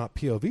 those were not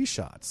POV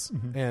shots.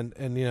 And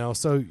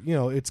so,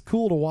 it's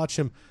cool to watch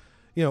him.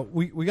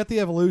 We got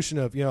the evolution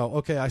of,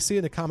 okay, I see it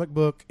in a comic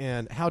book,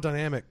 and how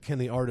dynamic can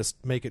the artist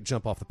make it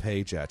jump off the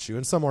page at you?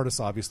 And some artists,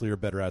 obviously, are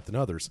better at it than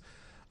others.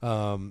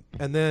 And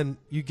then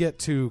you get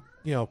to,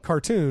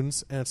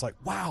 cartoons, and it's like,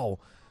 wow,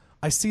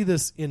 I see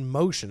this in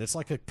motion. It's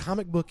like a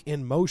comic book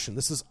in motion.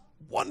 This is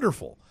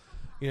wonderful.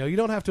 You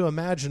don't have to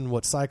imagine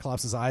what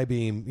Cyclops' eye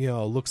beam,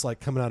 looks like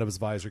coming out of his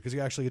visor, because you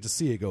actually get to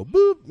see it go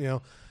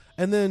boop,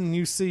 and then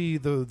you see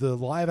the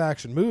live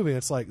action movie, and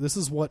it's like, this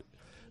is what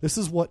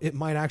it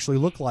might actually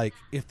look like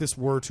if this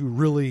were to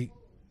really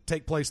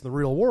take place in the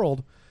real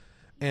world.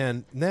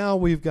 And now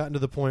we've gotten to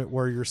the point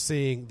where you're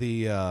seeing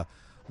the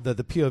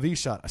POV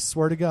shot. I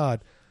swear to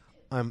God,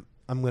 I'm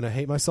going to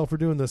hate myself for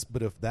doing this,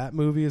 but if that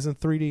movie is in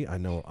 3D,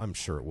 I'm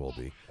sure it will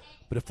be.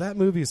 But if that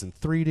movie is in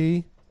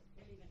 3D,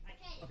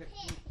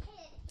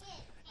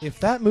 if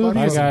that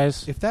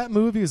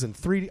movie is in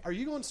 3D, are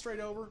you going straight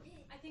over?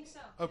 I think so.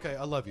 Okay,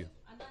 I love you.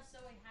 Unless Zoe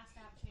has to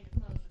have a change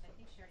of clothes, but I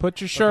think she Put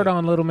your shirt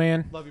on, little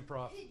man. Love you,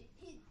 Prof.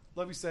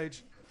 Love you,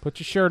 Sage. Put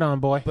your shirt on,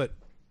 boy. But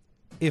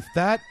if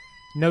that...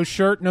 No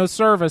shirt, no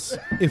service.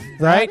 If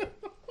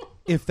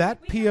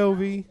that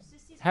POV...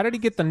 How did he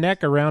get the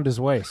neck around his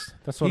waist?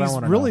 That's what I want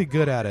to know. He's really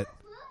good at it.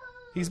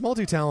 He's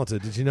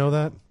multi-talented. Did you know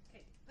that?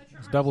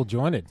 He's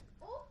double-jointed.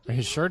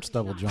 His shirt's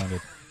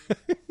double-jointed.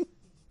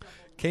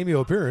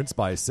 Cameo appearance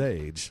by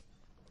Sage.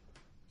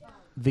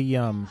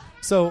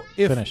 So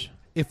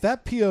if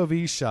that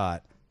POV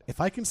shot,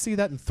 if I can see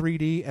that in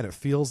 3D and it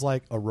feels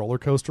like a roller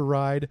coaster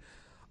ride,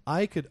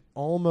 I could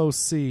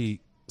almost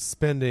see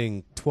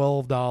spending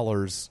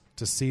 $12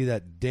 to see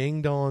that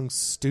ding-dong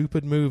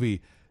stupid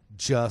movie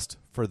just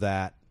for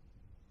that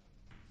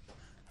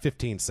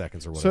 15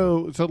 seconds or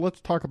whatever. So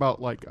let's talk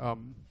about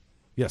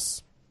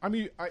yes. I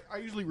mean, I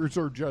usually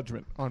reserve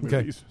judgment on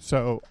movies.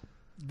 So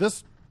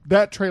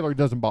that trailer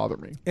doesn't bother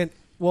me. And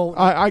well,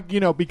 I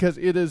because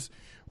it is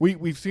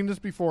we've seen this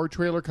before.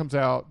 Trailer comes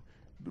out,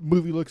 the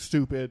movie looks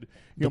stupid.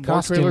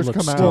 More trailers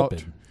come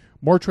out.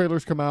 More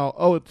trailers come out.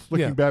 Oh, it's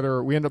looking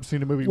better. We end up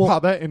seeing a movie. Wow,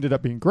 that ended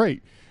up being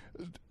great.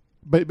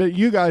 But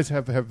you guys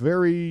have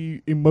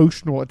very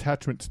emotional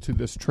attachments to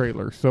this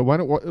trailer. So why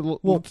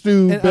don't let's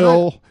do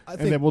Bill, and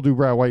then we'll do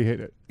Brad. Why you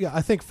hate it? Yeah,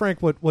 I think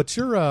Frank, what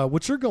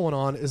you're going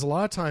on is a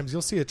lot of times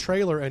you'll see a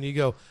trailer and you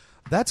go,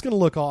 that's going to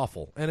look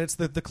awful, and it's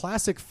the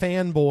classic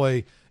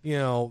fanboy,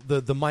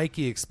 the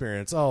Mikey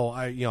experience. Oh,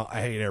 I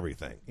hate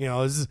everything.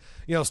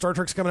 Star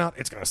Trek's coming out,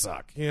 it's going to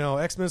suck.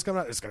 X-Men's coming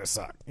out, it's going to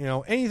suck.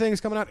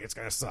 Anything's coming out, it's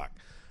going to suck.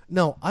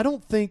 No, I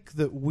don't think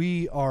that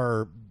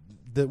we're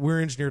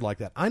engineered like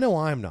that. I know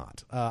I'm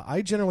not.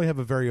 I generally have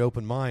a very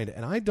open mind,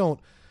 and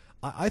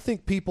I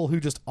think people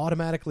who just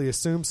automatically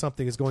assume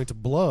something is going to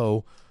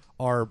blow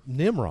are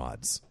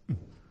nimrods.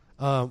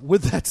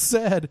 With that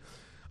said,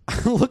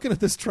 looking at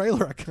this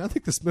trailer, I kind of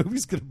think this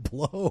movie's going to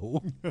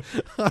blow.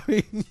 I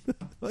mean,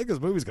 I think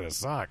this movie's going to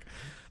suck.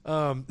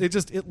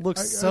 It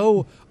looks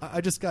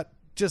I just got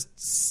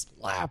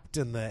slapped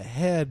in the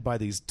head by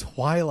these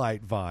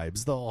Twilight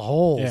vibes. The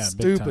whole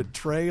stupid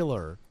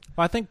trailer.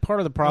 Well, I think part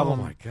of the problem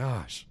Oh my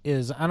gosh.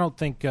 is I don't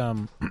think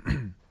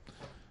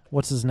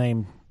what's his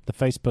name? The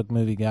Facebook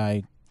movie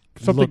guy.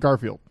 Something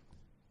Garfield.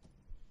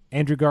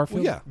 Andrew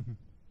Garfield? Well, yeah.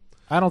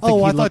 I don't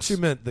think I he thought you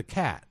meant the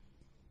cat.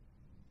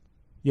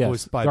 Yes,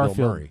 voiced by Garfield.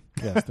 Bill Murray.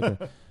 Yes,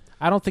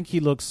 I don't think he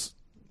looks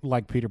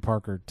like Peter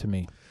Parker to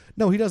me.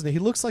 No, he doesn't. He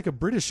looks like a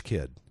British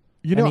kid.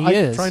 You know, And he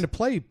is. Trying to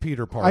play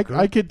Peter Parker.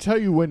 I could tell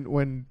you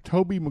when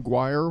Tobey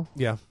Maguire,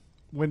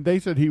 when they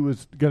said he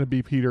was going to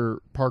be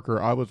Peter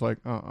Parker, I was like,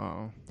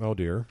 Oh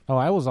dear. Oh,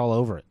 I was all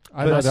over it.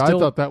 I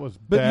thought that was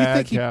But bad you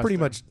think he pretty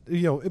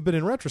casting. much, but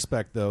in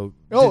retrospect though.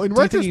 Oh, in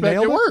do you think he retrospect,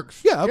 nailed it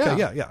works. Yeah. Okay.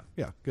 Yeah.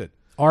 Yeah. Good.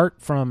 Art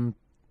from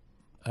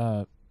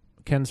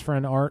Ken's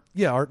friend Art.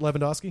 Yeah. Art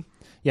Lewandowski.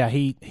 Yeah,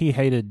 he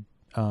hated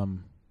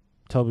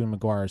Tobey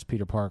Maguire's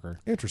Peter Parker.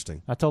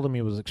 Interesting. I told him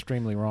he was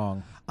extremely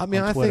wrong. I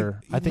mean, on I Twitter.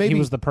 think I think maybe- he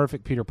was the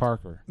perfect Peter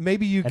Parker.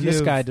 Maybe you and give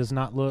this guy does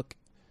not look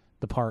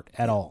the part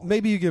at all.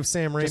 Maybe you give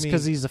Sam Raimi Just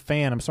because he's a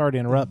fan. I'm sorry to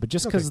interrupt, but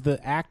just because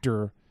the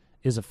actor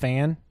is a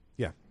fan,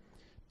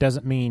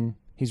 doesn't mean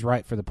he's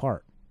right for the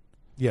part.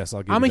 Yes,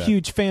 I'll give I'm you a that.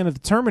 huge fan of the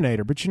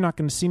Terminator, but you're not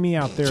going to see me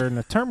out there in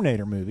a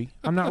Terminator movie.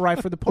 I'm not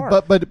right for the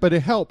part. But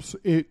it helps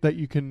that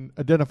you can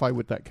identify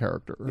with that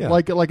character. Yeah.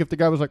 Like if the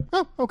guy was like,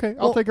 oh, okay,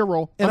 I'll take a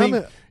role. and I mean,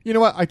 I'm a- you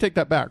know what? I take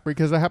that back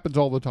because that happens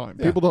all the time.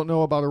 Yeah. People don't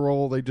know about a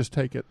role; they just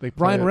take it. They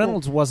play Ryan it.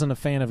 Reynolds wasn't a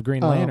fan of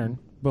Green Lantern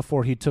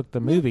before he took the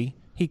movie.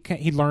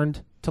 He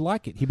learned to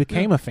like it. He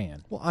became a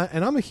fan. Well,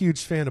 I'm a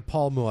huge fan of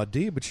Paul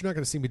Muad'Dib, but you're not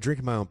going to see me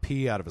drinking my own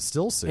pee out of a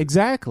still suit.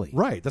 Exactly.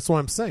 Right. That's what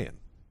I'm saying.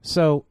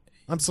 So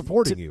I'm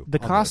supporting you.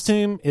 The on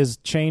costume is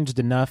changed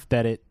enough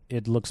that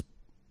it looks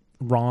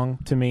wrong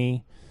to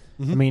me.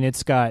 Mm-hmm. I mean,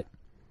 it's got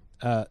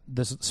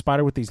this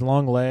spider with these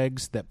long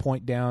legs that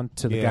point down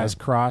to the Yeah. guy's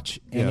crotch,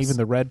 and Yes. even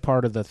the red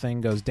part of the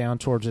thing goes down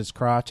towards his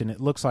crotch, and it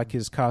looks like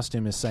his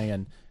costume is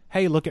saying,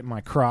 "Hey, look at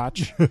my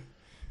crotch."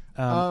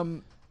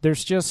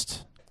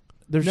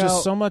 There's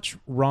just so much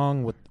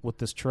wrong with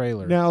this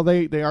trailer. Now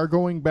they are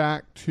going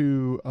back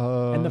to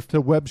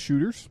to web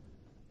shooters.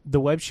 The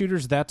web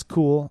shooters, that's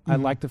cool. I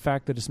like the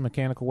fact that it's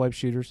mechanical web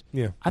shooters.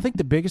 Yeah. I think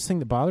the biggest thing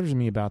that bothers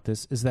me about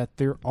this is that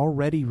they're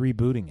already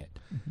rebooting it.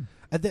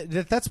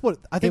 That's what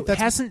I think. It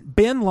hasn't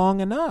been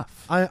long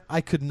enough.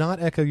 I could not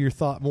echo your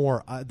thought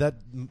more.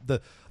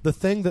 The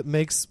thing that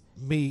makes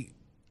me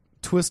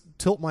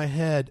tilt my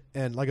head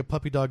and like a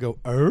puppy dog go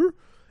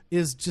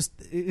is just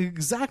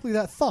exactly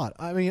that thought.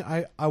 I mean,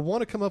 I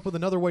want to come up with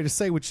another way to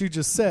say what you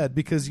just said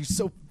because you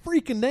so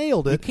freaking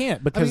nailed it. You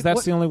can't because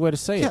that's the only way to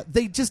say it.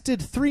 They just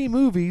did 3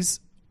 movies.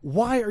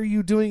 Why are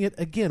you doing it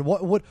again?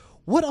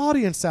 What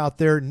audience out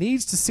there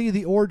needs to see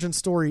the origin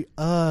story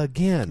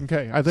again?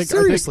 Okay, I think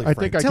seriously, I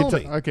Frank, think I tell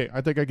can me. okay,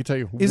 I think I can tell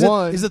you. Is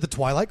it the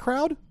Twilight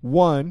crowd?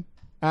 One,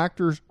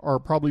 actors are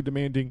probably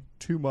demanding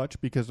too much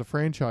because the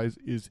franchise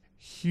is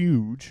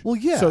huge. Well,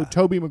 yeah. So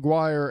Tobey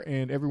Maguire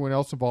and everyone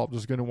else involved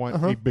is going to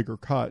want a bigger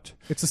cut.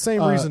 It's the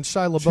same reason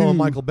Shia LaBeouf and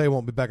Michael Bay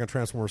won't be back on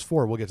Transformers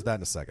 4. We'll get to that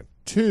in a second.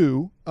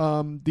 2,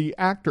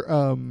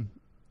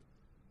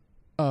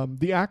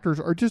 the actors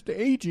are just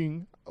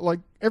aging like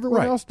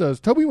everyone else does.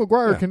 Tobey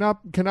Maguire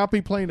cannot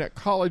be playing at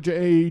college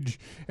age,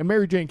 and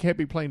Mary Jane can't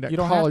be playing that You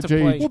don't have college to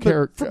play- age Well,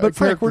 character. but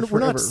Frank, we're characters not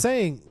forever.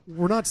 saying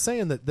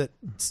that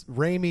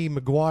Raimi,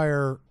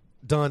 Maguire,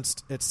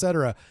 Dunst,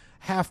 etc.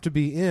 have to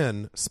be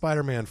in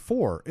Spider-Man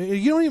 4.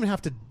 You don't even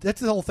have to.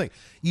 That's the whole thing.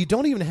 You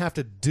don't even have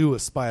to do a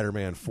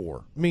Spider-Man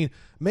 4. I mean,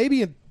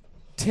 maybe in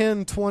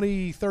 10,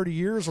 20, 30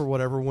 years or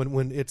whatever,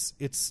 when it's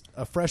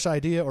a fresh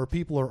idea or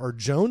people are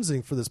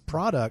jonesing for this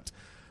product,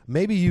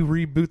 maybe you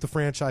reboot the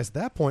franchise at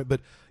that point. But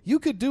you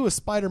could do a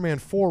Spider-Man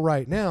 4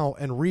 right now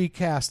and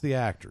recast the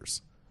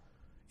actors.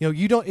 You know,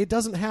 you don't. It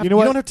doesn't have. You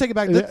don't have to take it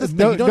back. That's the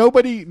thing. You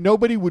don't-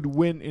 Nobody would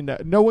win in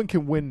that. No one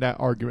can win that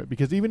argument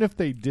because even if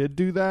they did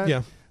do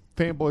that,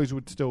 fanboys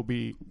would still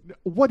be.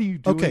 What are you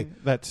doing? Okay.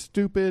 That's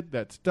stupid.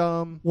 That's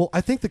dumb. Well,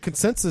 I think the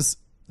consensus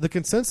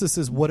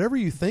is whatever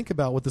you think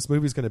about what this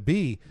movie is going to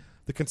be.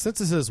 The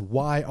consensus is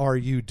why are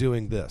you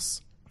doing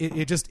this?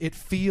 It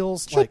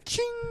feels like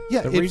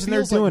The reason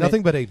they're doing like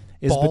nothing it but a is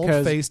because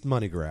bald-faced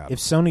money grab. If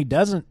Sony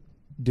doesn't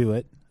do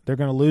it, they're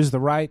going to lose the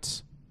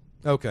rights.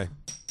 Okay.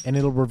 And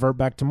it'll revert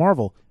back to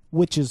Marvel,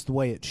 which is the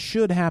way it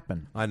should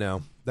happen. I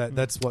know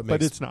that's what makes.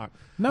 But it's not.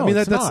 No, I mean,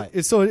 it's not.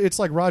 It's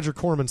like Roger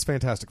Corman's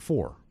Fantastic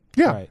Four.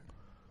 Yeah. Right.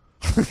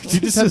 You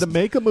just had to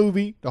make a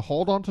movie to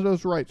hold on to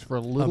those rights for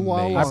a little while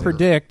Amazing. longer. I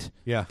predict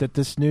Yeah. that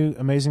this new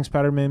Amazing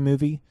Spider-Man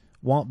movie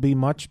won't be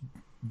much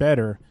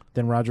better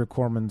than Roger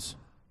Corman's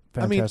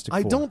Fantastic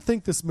I Four. don't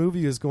think this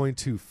movie is going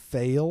to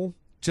fail.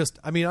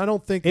 I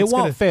don't think It it's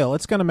won't gonna, fail.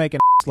 It's going to make an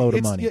load of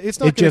it's, money. yeah, it's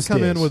not It going just to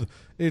come in is. with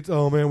it's.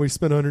 Oh man, we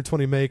spent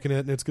 120 making it,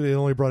 and it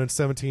only brought in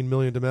 17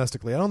 million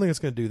domestically. I don't think it's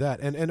going to do that.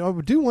 And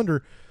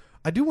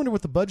I do wonder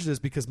what the budget is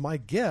because my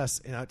guess,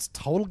 and it's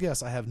total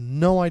guess, I have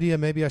no idea.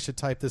 Maybe I should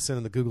type this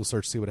in the Google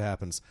search, see what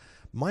happens.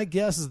 My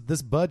guess is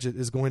this budget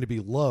is going to be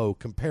low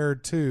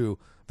compared to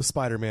the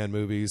Spider-Man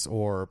movies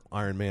or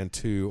Iron Man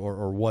 2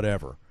 or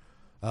whatever.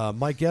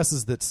 My guess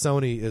is that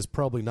Sony is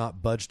probably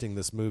not budgeting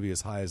this movie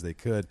as high as they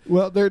could.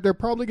 Well, they're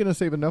probably going to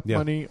save enough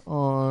money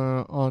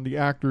on the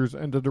actors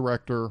and the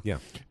director. Yeah.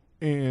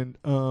 And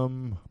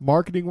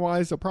marketing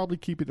wise, they'll probably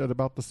keep it at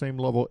about the same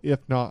level, if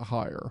not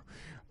higher.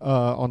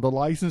 On the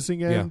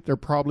licensing end, they're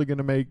probably going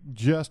to make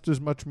just as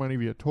much money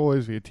via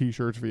toys, via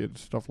T-shirts, via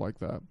stuff like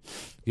that.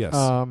 Yes.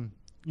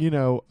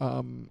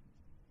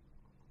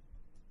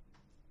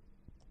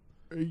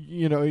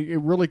 It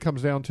really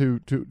comes down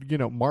to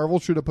Marvel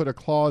should have put a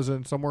clause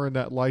in somewhere in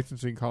that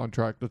licensing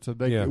contract that said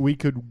we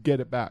could get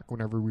it back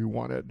whenever we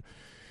wanted,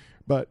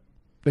 but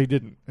they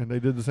didn't, and they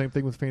did the same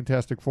thing with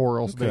Fantastic Four,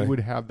 else they would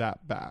have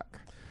that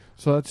back.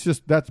 So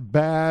that's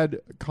bad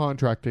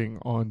contracting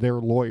on their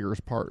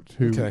lawyer's part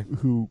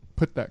who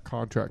put that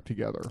contract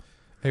together.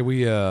 Hey,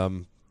 we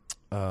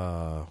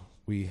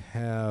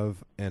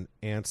have an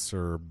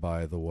answer,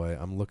 by the way.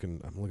 I'm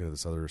looking at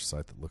this other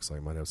site that looks like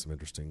it might have some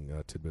interesting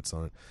tidbits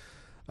on it.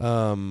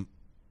 And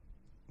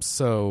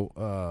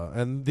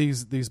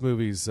these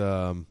movies,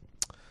 the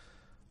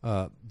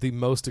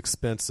most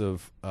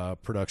expensive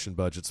production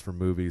budgets for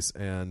movies,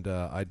 and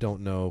I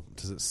don't know,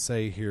 does it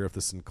say here if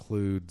this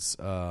includes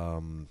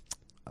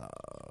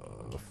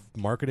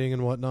marketing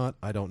and whatnot?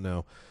 I don't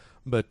know.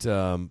 But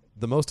the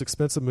most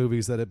expensive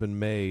movies that have been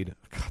made,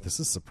 God,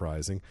 this is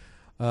surprising.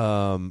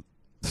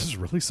 This is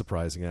really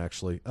surprising,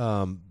 actually.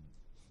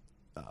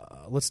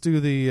 Let's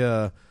do the.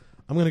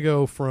 I'm going to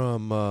go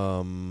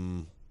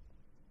from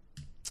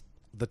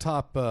the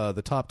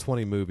top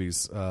 20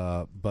 movies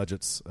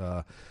budgets,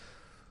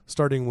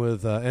 starting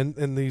with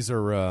and these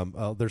are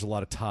there's a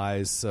lot of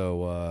ties.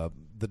 So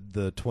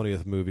the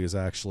 20th movie is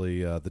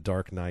actually The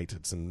Dark Knight.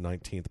 It's in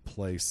 19th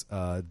place.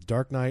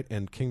 Dark Knight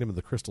and Kingdom of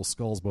the Crystal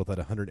Skulls both had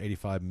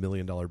 $185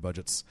 million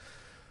budgets.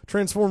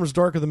 Transformers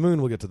Dark of the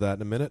Moon, we'll get to that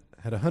in a minute,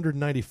 had a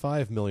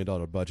 $195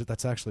 million budget.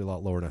 That's actually a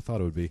lot lower than I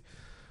thought it would be.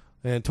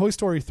 And Toy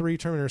Story 3,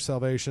 Terminator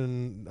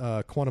Salvation,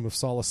 Quantum of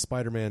Solace,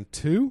 Spider-Man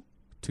 2,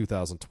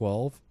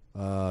 2012,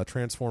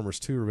 Transformers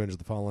 2, Revenge of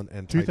the Fallen,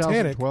 and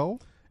Titanic.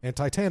 2012? And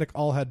Titanic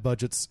all had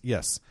budgets,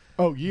 yes.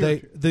 Oh,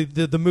 years.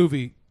 The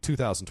movie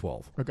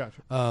 2012. Oh,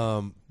 gotcha.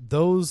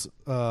 Those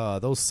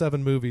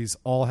 7 movies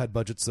all had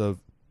budgets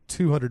of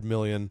 $200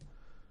 million.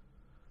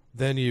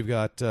 Then you've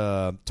got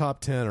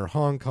top 10 are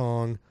Hong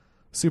Kong,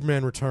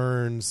 Superman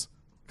Returns,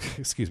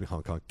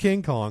 Hong Kong,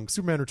 King Kong,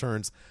 Superman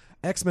Returns,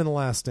 X-Men: The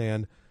Last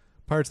Stand,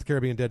 Pirates of the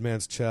Caribbean: Dead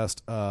Man's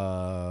Chest,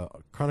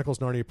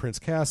 Chronicles of Narnia: Prince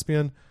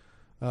Caspian,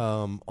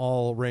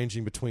 all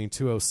ranging between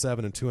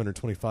 207 and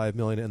 225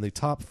 million. And the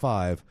top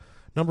 5,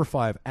 number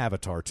 5,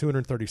 Avatar,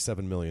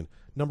 237 million.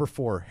 Number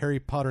 4, Harry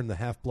Potter and the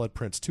Half-Blood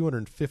Prince,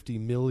 $250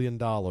 million.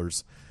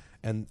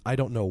 And I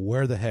don't know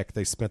where the heck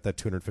they spent that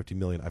 $250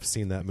 million. I've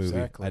seen that movie.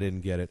 Exactly. I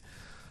didn't get it.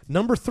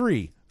 Number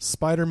 3,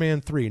 Spider-Man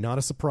 3, not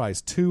a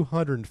surprise,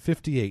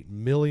 $258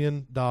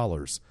 million.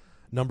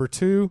 Number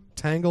 2,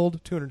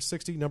 Tangled,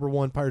 $260. Number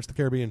 1, Pirates of the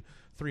Caribbean,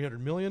 $300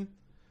 million.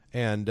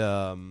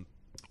 And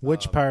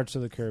which Pirates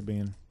of the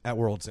Caribbean? At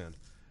World's End,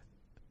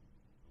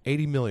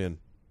 $80 million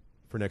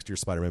for next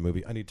year's Spider-Man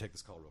movie. I need to take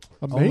this call real quick.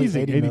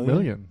 Amazing, $80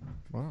 million.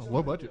 Wow,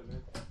 low budget.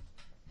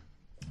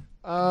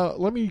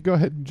 Let me go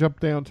ahead and jump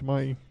down to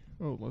my.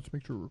 Oh, let's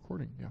make sure we're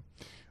recording. Yeah.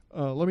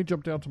 Let me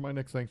jump down to my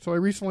next thing. So I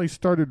recently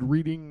started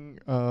reading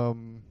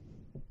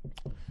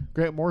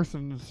Grant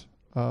Morrison's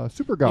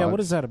Super Gods. Yeah, what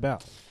is that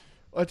about?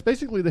 It's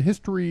basically the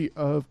history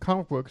of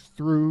comic books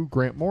through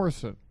Grant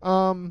Morrison. His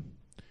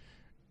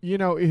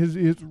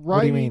writing.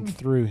 What do you mean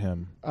through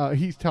him?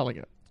 He's telling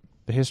it.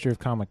 The history of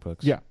comic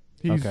books. Yeah,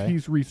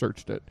 he's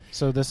researched it.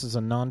 So this is a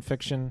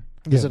nonfiction.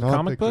 Is it a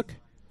comic book?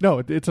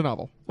 No, it's a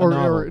novel or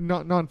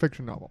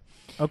nonfiction novel.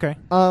 Okay.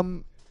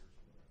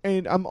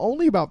 And I'm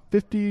only about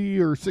 50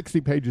 or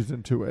 60 pages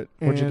into it.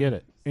 Where'd you get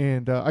it?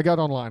 And I got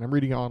it online. I'm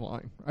reading it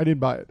online. I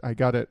didn't buy it. I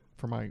got it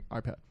for my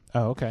iPad.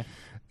 Oh, okay.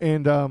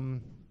 And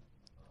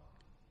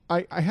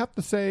I have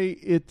to say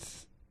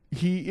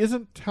he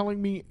isn't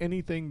telling me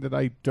anything that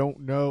I don't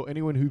know.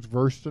 Anyone who's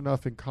versed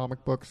enough in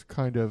comic books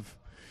kind of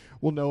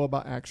will know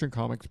about Action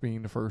Comics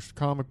being the first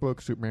comic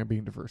book, Superman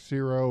being the first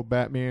hero,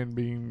 Batman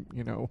being,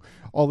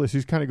 all this.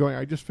 He's kind of going,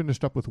 I just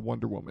finished up with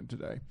Wonder Woman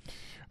today.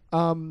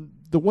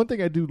 The one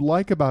thing I do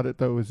like about it,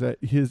 though, is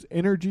that his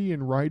energy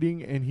in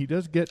writing, and he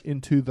does get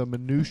into the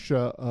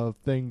minutia of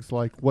things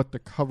like what the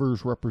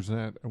covers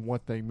represent and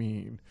what they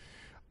mean.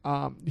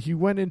 He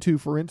went into,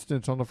 for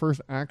instance, on the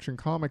first Action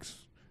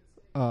Comics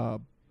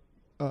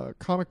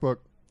comic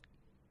book,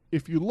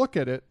 if you look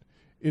at it,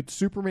 it's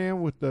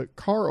Superman with the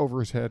car over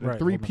his head and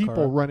 3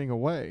 people running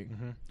away.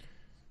 Mm-hmm.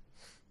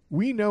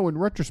 We know in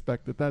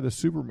retrospect that is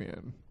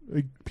Superman.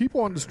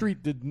 People on the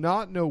street did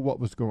not know what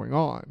was going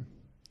on.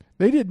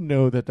 They didn't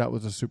know that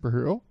was a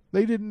superhero.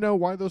 They didn't know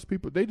why those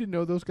people. They didn't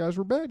know those guys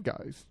were bad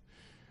guys.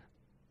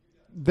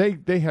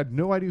 They had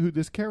no idea who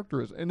this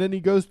character is. And then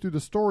he goes through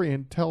the story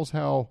and tells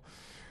how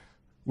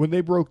when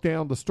they broke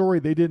down the story,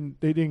 they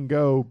didn't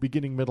go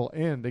beginning, middle,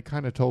 end. They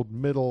kind of told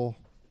middle,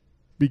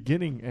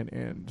 beginning, and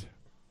end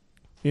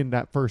in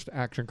that first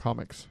Action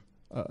Comics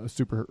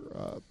story.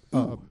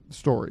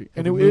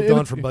 And it moved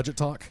on from budget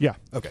talk? Yeah.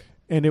 Okay.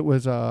 and it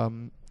was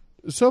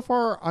so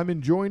far I'm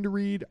enjoying to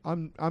read.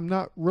 I'm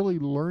not really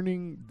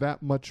learning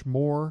that much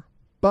more,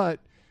 but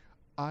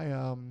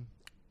I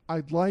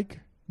like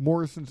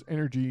Morrison's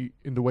energy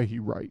in the way he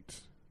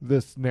writes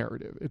this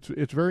narrative.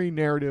 It's very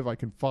narrative. I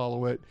can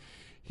follow it.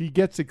 He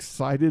gets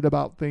excited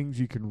about things.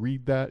 You can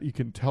read that. You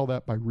can tell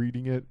that by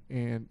reading it.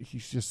 And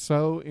he's just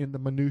so in the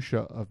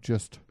minutia of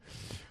just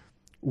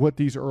what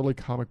these early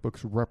comic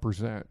books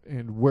represent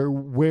and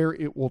where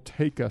it will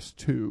take us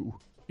to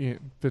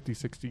in 50,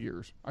 60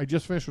 years. I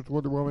just finished with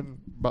Wonder Woman,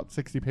 about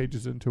 60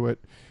 pages into it.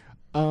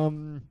 I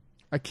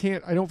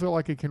don't feel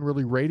like I can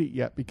really rate it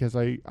yet because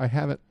I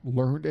haven't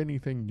learned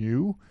anything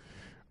new.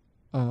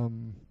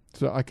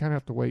 So I kind of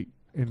have to wait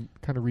and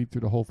kind of read through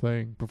the whole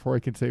thing before I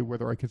can say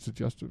whether I can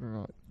suggest it or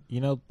not.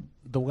 You know,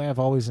 the way I've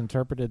always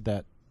interpreted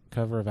that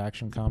cover of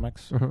Action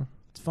Comics,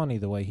 it's funny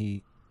the way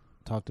he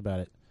talked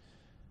about it,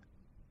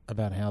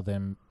 about how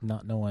them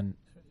not knowing.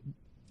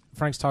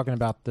 Frank's talking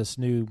about this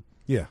new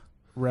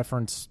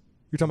reference.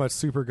 You're talking about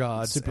Super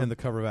Gods and the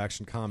cover of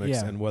Action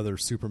Comics and whether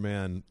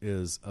Superman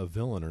is a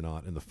villain or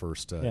not in the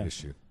first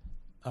issue.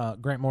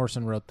 Grant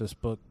Morrison wrote this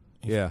book.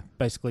 He's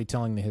basically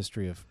telling the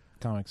history of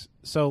comics.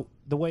 So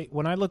the way I've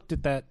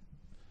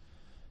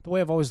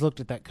always looked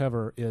at that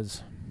cover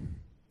is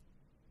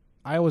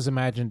I always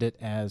imagined it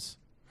as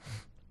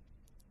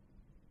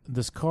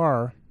this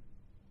car,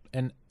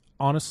 and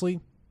honestly,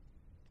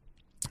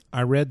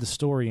 I read the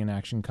story in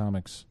Action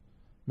Comics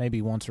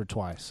maybe once or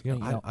twice.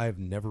 I've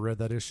never read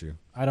that issue.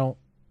 I don't,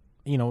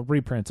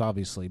 reprints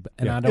obviously, but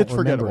I don't it's remember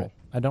forgettable. it.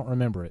 I don't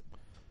remember it.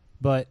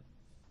 But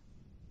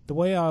the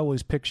way I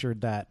always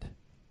pictured that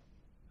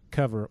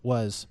cover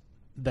was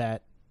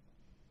that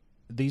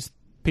these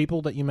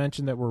people that you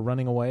mentioned that were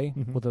running away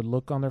with a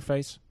look on their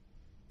face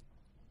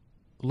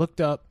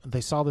looked up,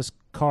 they saw this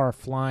car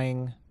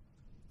flying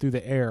through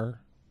the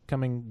air,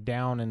 coming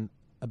down and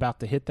about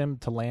to hit them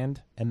to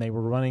land, and they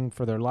were running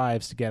for their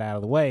lives to get out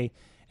of the way,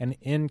 and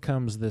in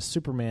comes this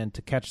Superman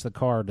to catch the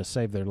car to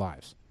save their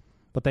lives.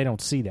 But they don't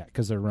see that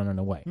because they're running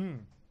away.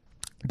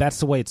 That's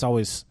the way it's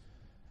always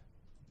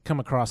come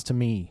across to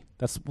me.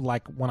 That's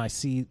like when I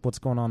see what's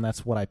going on,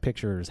 that's what I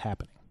picture is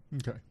happening.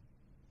 Okay.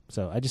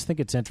 So I just think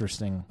it's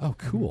interesting. Oh,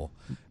 cool.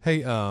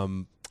 Hey,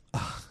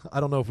 I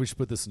don't know if we should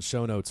put this in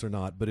show notes or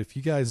not, but if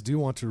you guys do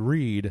want to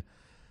read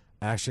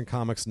Action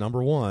Comics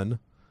 #1,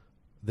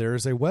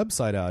 there's a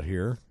website out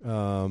here.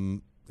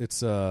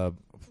 It's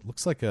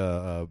looks like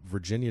a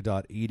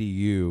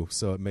virginia.edu,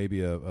 so it may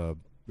be it's a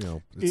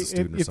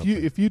student or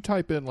something. If you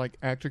type in like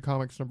Action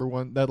Comics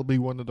 #1, that'll be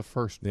one of the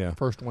first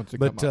ones to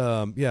come up.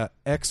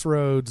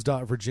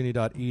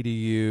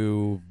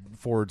 xroads.virginia.edu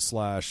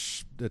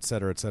 / et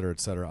cetera, et cetera, et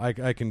cetera.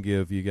 I can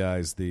give you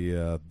guys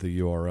the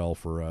URL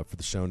for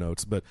the show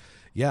notes, but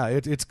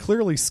it's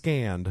clearly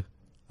scanned,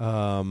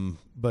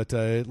 but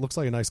it looks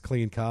like a nice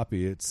clean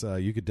copy. It's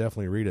you could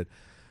definitely read it,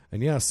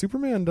 and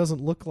Superman doesn't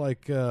look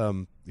like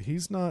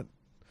he's not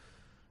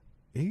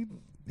the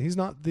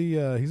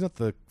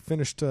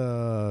finished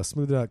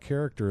smoothed out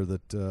character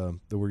that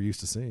we're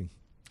used to seeing.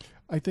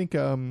 I think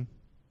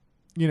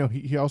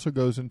he also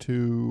goes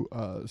into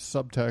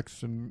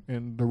subtext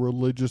and the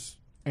religious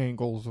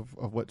angles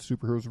of what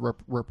superheroes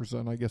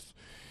represent. I guess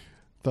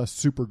the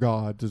Super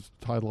Gods is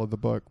the title of the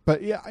book.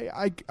 But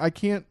I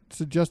can't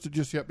suggest it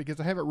just yet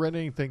because I haven't read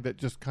anything that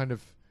just kind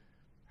of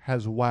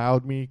has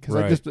wowed me.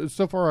 Because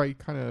so far I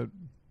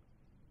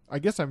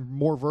guess I'm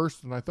more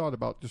versed than I thought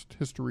about just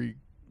history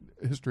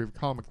of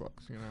comic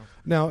books.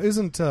 Now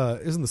isn't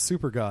the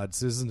Super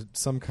Gods isn't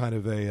some kind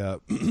of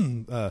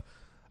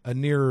a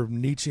near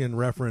Nietzschean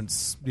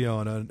reference,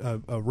 and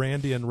a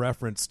Randian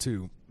reference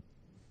to,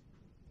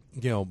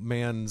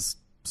 man's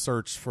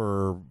search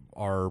for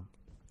our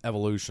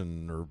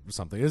evolution or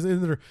something?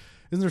 Isn't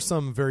there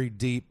some very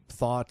deep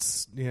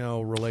thoughts,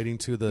 relating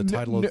to the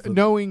title of the...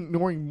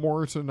 knowing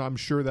Morrison, I'm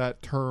sure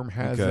that term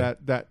has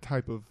that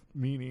type of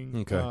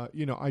meaning. Okay.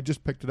 I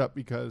just picked it up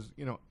because,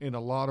 in a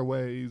lot of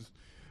ways,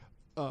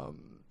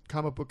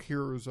 comic book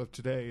heroes of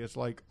today is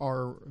like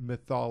our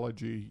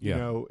mythology,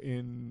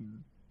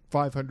 in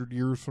 500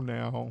 years from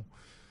now,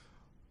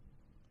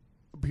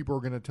 people are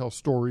going to tell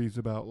stories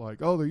about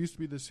like, oh, there used to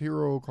be this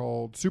hero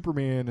called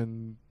Superman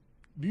in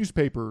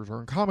newspapers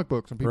or in comic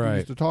books, and people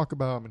used to talk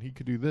about him, and he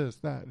could do this,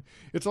 that.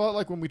 It's a lot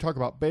like when we talk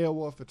about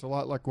Beowulf. It's a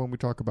lot like when we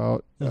talk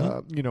about,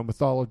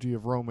 mythology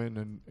of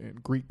Roman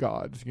and Greek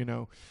gods.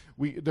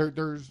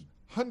 There's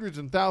hundreds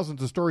and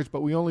thousands of stories,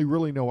 but we only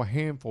really know a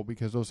handful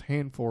because those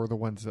handful are the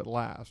ones that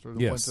last or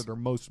the ones that are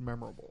most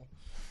memorable.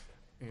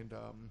 And,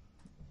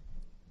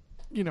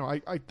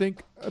 I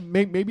think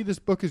maybe this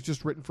book is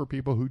just written for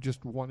people who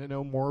just want to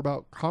know more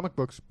about comic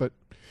books, but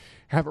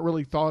haven't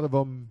really thought of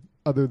them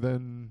other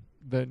than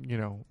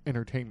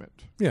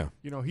entertainment. Yeah.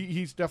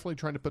 He's definitely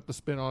trying to put the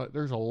spin on it.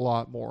 There's a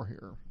lot more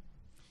here.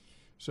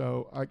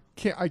 So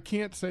I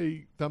can't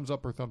say thumbs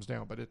up or thumbs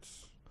down, but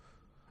it's...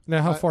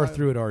 Now, how far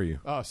through it are you?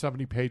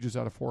 70 pages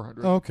out of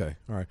 400. Oh, okay.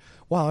 All right.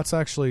 Wow, that's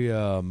actually, I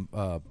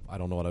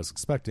don't know what I was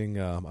expecting.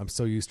 I'm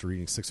so used to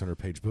reading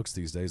 600-page books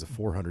these days. A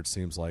 400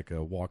 seems like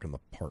a walk in the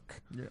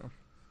park. Yeah.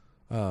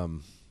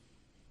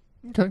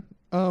 Okay.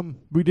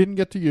 We didn't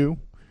get to you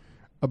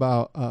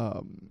about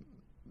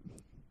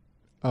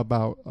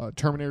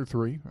Terminator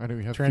 3. I know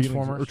you have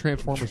Transformers. or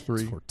Transformers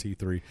 3 or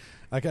T3.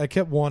 I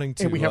kept wanting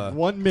to. And we have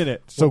 1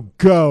 minute, so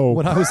go.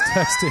 When I was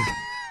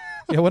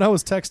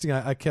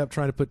texting, I kept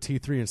trying to put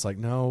T3, and it's like,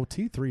 no,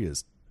 T3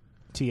 is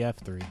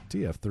TF3.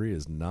 TF3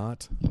 is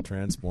not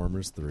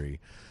Transformers 3.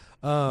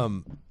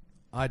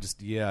 At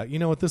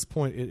this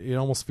point, it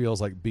almost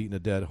feels like beating a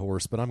dead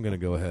horse, but I'm going to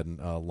go ahead and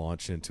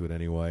launch into it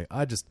anyway.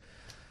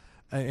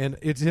 And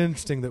it's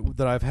interesting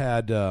that I've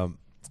had,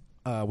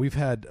 we've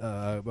had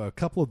a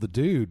couple of the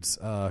dudes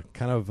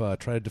kind of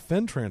try to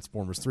defend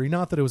Transformers 3.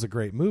 Not that it was a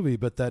great movie,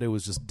 but that it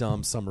was just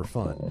dumb summer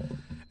fun.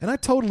 And I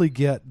totally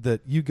get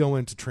that you go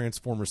into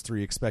Transformers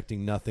 3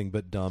 expecting nothing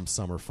but dumb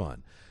summer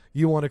fun.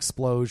 You want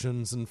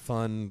explosions and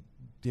fun,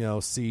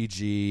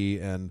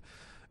 CG, and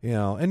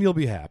you'll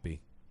be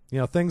happy.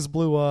 Things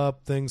blew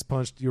up,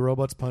 your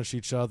robots punched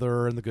each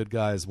other, and the good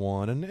guys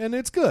won, and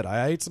it's good.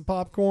 I ate some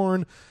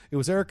popcorn. It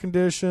was air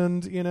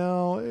conditioned.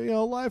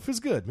 Life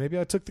is good. Maybe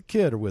I took the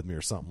kid with me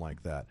or something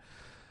like that.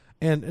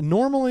 And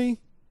normally,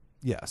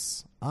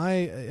 yes,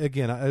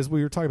 as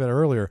we were talking about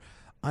earlier,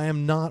 I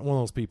am not one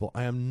of those people.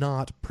 I am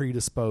not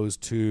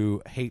predisposed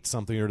to hate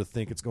something or to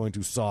think it's going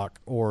to suck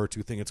or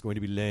to think it's going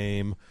to be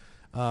lame.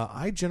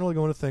 I generally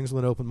go into things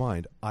with an open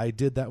mind. I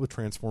did that with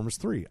Transformers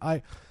 3.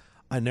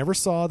 I never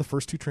saw the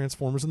first two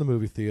Transformers in the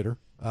movie theater.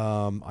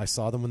 I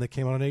saw them when they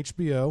came out on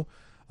HBO.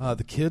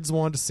 The kids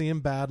wanted to see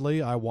them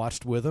badly. I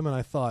watched with them, and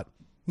I thought,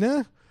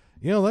 nah,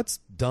 that's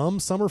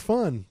dumb summer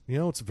fun.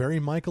 It's very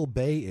Michael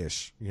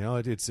Bay-ish.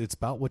 It's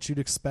about what you'd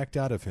expect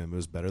out of him. It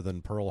was better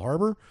than Pearl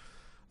Harbor.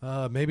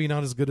 Maybe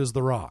not as good as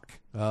The Rock.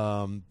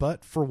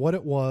 But for what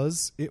it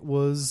was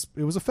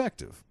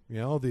effective.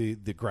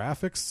 The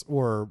graphics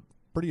were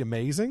pretty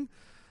amazing.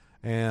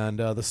 And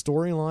the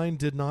storyline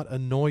did not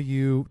annoy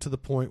you to the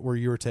point where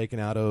you were taken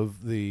out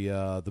of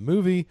the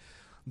movie.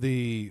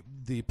 The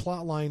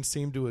plot line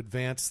seemed to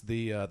advance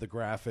the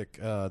graphic,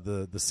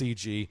 the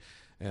CG,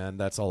 and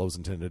that's all it was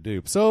intended to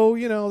do. So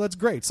that's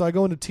great. So I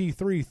go into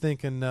T3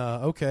 thinking,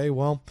 okay,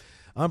 well,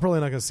 I'm probably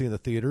not going to see it in the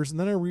theaters. And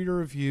then I read a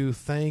review.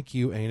 Thank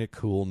you, ain't it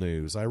cool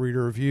news? I read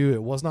a review.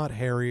 It was not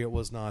Harry. It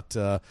was not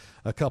a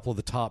couple of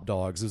the top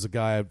dogs. It was a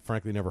guy I've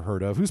frankly never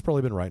heard of who's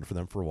probably been writing for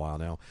them for a while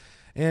now.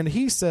 And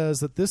he says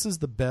that this is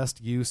the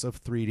best use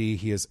of 3D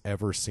he has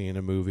ever seen in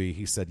a movie.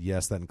 He said,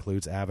 yes, that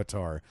includes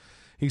Avatar.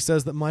 He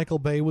says that Michael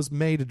Bay was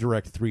made to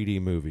direct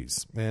 3D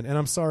movies. And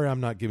I'm sorry I'm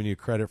not giving you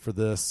credit for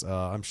this.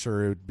 I'm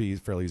sure it would be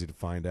fairly easy to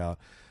find out.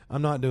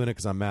 I'm not doing it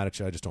because I'm mad at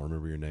you. I just don't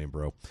remember your name,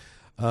 bro.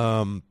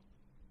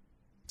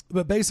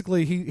 But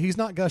basically, he's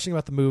not gushing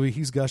about the movie.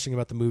 He's gushing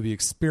about the movie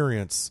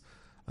experience.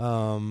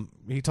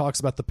 He talks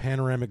about the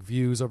panoramic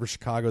views over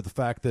Chicago, the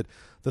fact that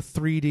the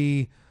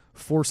 3D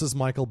forces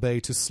Michael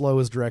Bay to slow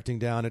his directing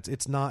down.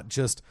 It's not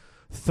just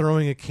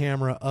throwing a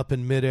camera up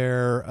in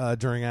midair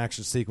during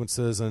action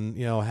sequences and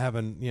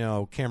having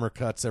camera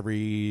cuts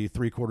every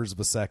 3/4 of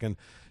a second.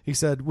 He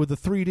said with the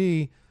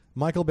 3D,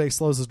 Michael Bay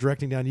slows his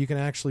directing down. You can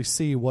actually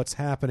see what's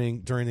happening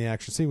during the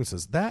action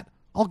sequences. That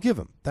I'll give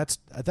him. That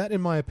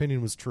in my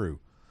opinion was true.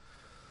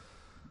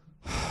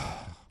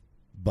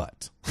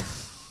 But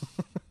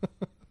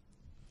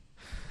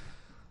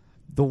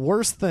the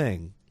worst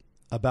thing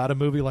about a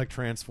movie like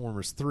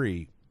Transformers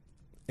 3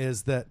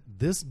 is that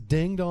this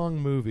ding-dong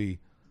movie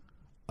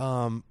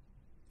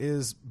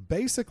is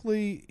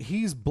basically,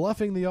 he's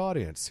bluffing the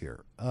audience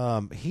here.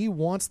 He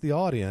wants the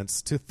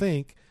audience to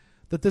think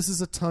that this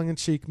is a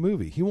tongue-in-cheek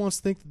movie. He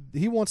wants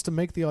to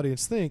make the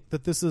audience think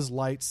that this is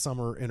light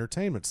summer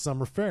entertainment,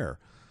 summer fare.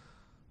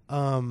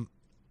 And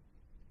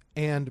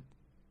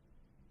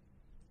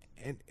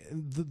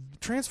the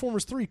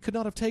Transformers 3 could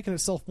not have taken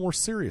itself more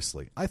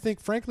seriously. I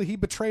think, frankly, he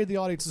betrayed the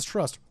audience's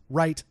trust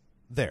right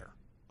there.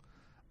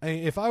 I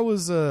mean, if I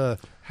was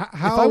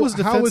how was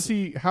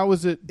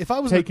it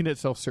taking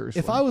itself seriously?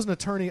 If I was an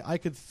attorney, I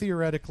could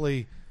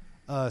theoretically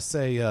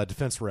say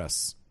defense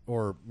rests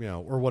or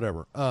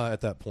whatever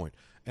at that point,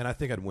 and I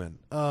think I'd win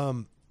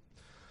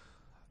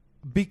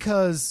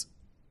because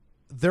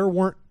there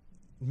weren't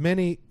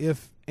many,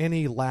 if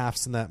any,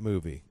 laughs in that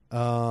movie.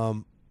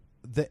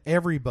 That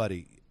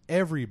everybody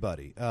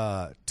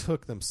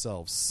took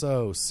themselves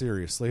so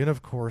seriously. And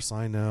of course,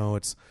 I know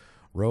it's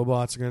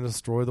robots are going to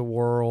destroy the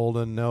world,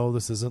 and no,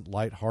 this isn't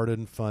lighthearted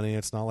and funny.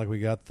 It's not like we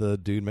got the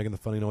dude making the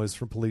funny noise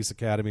from Police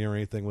Academy or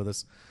anything with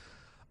us.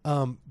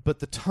 But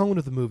the tone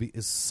of the movie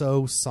is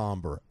so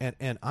somber.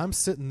 And I'm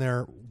sitting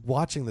there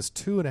watching this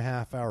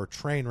 2.5 hour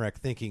train wreck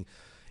thinking,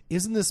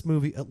 isn't this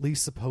movie at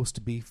least supposed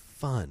to be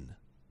fun?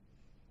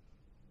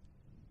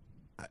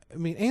 I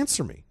mean,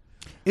 answer me.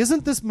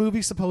 Isn't this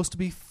movie supposed to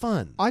be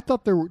fun? I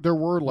thought there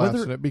were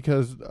laughs in it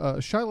because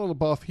Shia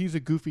LaBeouf, he's a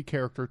goofy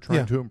character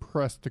trying to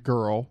impress the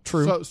girl.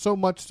 True. So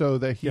much so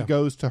that he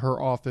goes to her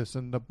office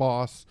and the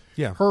boss,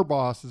 her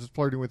boss, is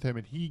flirting with him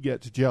and he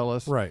gets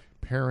jealous. Right.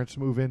 Parents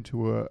move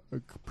into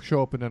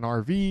show up in an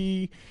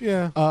RV.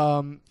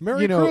 Yeah.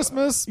 Merry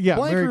Christmas. Yeah.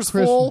 Blankers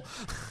Merry full.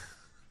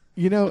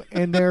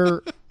 And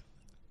they're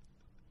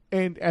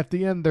And at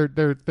the end,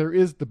 there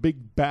is the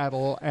big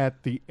battle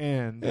at the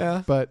end.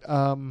 Yeah. But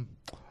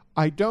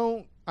I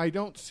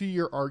don't see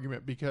your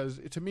argument, because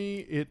to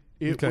me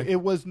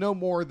it was no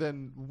more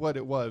than what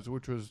it was,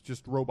 which was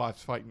just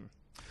robots fighting.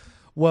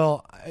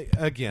 Well,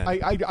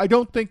 I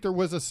don't think there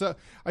was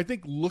I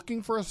think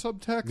looking for a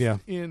subtext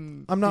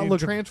in looking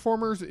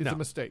Transformers is a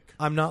mistake.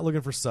 I'm not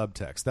looking for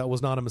subtext. That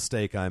was not a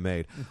mistake I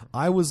made.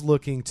 I was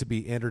looking to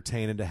be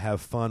entertained and to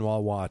have fun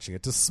while watching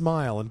it, to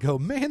smile and go,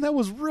 man, that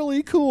was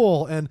really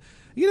cool. And,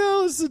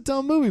 this is a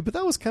dumb movie, but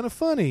that was kind of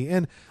funny.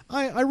 And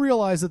I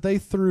realized that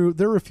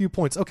there were a few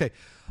points. Okay.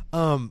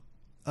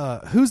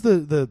 Who's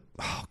the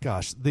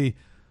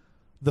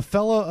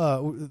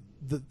fellow,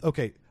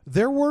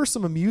 there were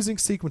some amusing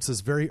sequences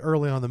very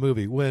early on in the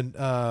movie when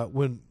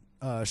Shia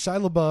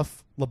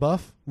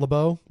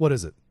LaBeouf, what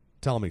is it?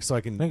 Tell me so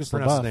I can pronounce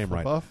his name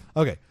right. LaBeouf.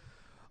 Okay.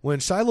 When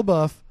Shia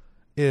LaBeouf,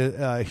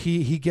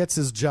 he gets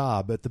his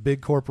job at the big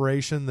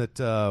corporation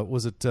that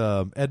was it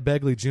Ed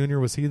Begley Jr.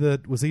 Was he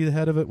the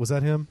head of it? Was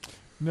that him?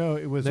 No,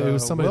 it was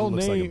somebody that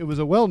looks like him. It was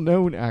a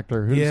well-known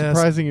actor. It was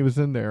surprising he was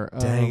in there.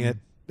 Dang it.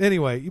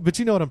 Anyway, but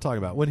you know what I'm talking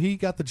about. When he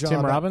got the job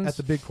Tim Robbins? at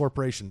the big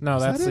corporation. No,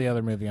 that's the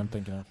other movie I'm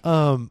thinking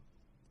of.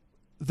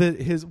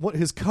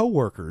 His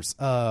coworkers,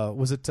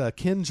 was it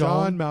Ken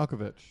John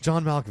Malkovich?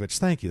 John Malkovich.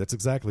 Thank you. That's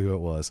exactly who it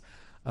was.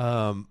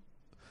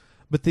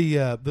 But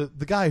the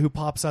guy who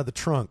pops out of the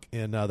trunk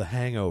in The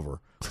Hangover.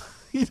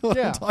 You know what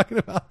I'm talking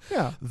about?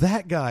 Yeah.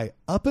 That guy,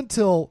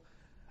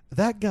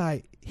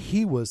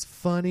 he was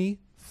funny.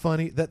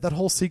 That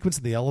whole sequence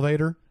in the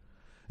elevator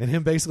and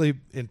him basically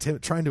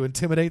trying to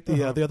intimidate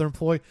the other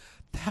employee,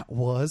 that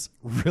was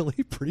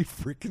really pretty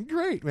freaking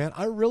great, man.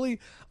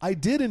 I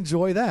did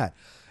enjoy that.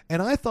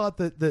 And I thought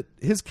that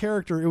his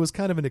character, it was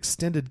kind of a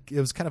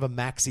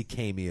maxi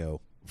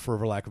cameo,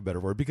 for lack of a better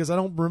word, because I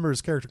don't remember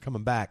his character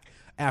coming back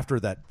after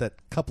that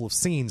couple of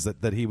scenes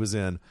that he was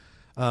in.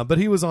 But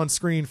he was on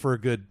screen for a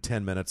good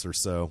 10 minutes or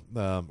so,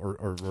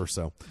 or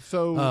so.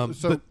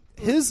 But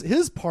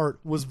his part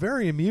was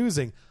very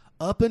amusing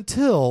up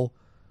until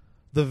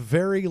the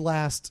very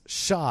last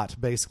shot,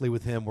 basically,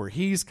 with him, where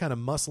he's kind of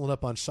muscling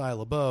up on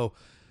Shia LaBeouf,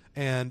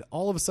 and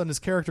all of a sudden his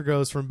character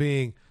goes from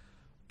being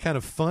kind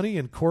of funny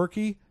and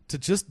quirky to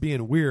just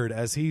being weird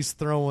as he's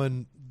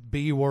throwing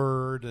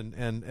B-word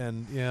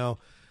and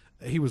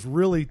he was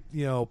really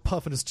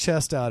puffing his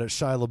chest out at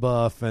Shia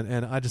LaBeouf,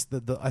 and I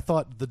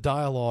thought the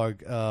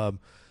dialogue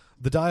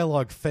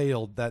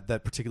failed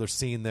that particular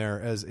scene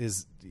there, as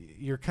is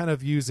you're kind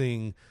of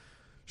using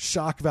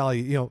shock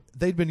value.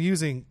 They'd been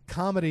using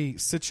comedy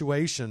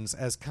situations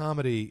as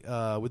comedy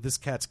with this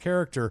cat's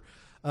character,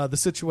 the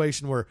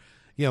situation where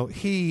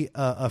he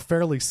a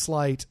fairly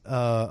slight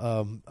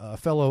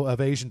fellow of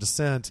Asian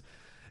descent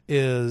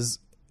is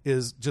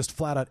just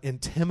flat out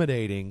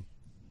intimidating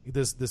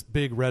this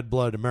big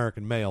red-blooded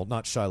American male,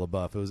 not Shia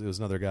LaBeouf. It was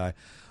another guy.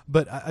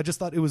 But I just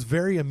thought it was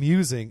very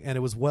amusing, and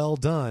it was well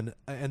done.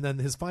 And then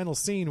his final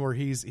scene where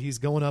he's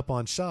going up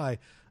on Shia,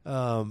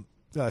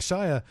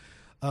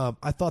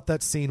 I thought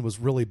that scene was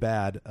really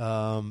bad.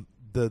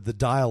 The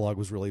dialogue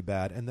was really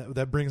bad, and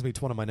that brings me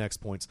to one of my next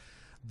points.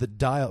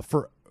 The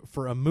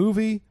for a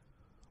movie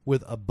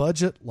with a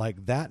budget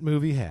like that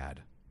movie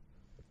had,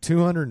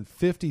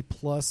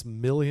 $250+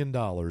 million,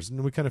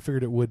 and we kind of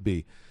figured it would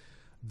be.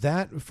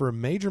 That, for a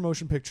major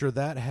motion picture,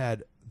 that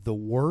had the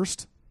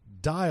worst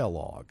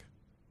dialogue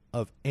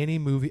of any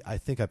movie I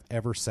think I've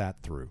ever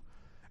sat through.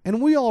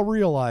 And we all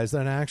realize that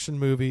an action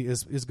movie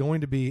is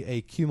going to be a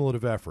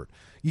cumulative effort.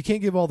 You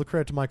can't give all the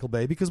credit to Michael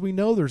Bay, because we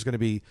know there's going to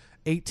be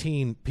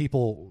 18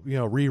 people,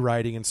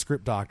 rewriting and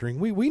script doctoring.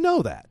 We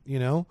know that,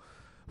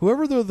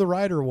 Whoever the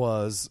writer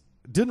was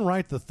didn't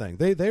write the thing.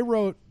 They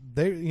wrote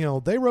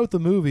the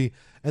movie,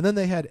 and then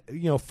they had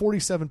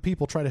 47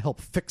 people try to help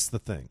fix the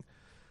thing.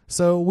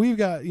 So we've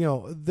got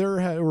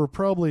there were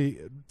probably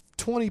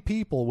 20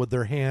 people with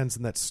their hands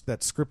in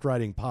that script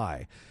writing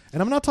pie.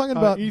 And I'm not talking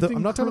about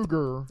Ethan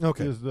Kruger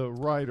is the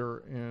writer,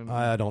 and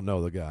I don't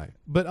know the guy,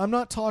 but I'm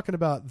not talking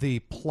about the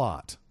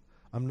plot.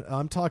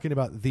 I'm talking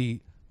about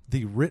the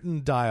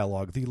written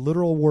dialogue, the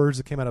literal words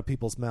that came out of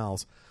people's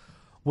mouths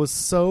was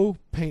so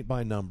paint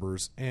by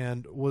numbers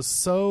and was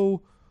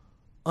so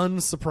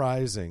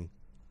unsurprising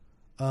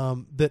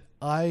that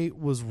I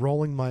was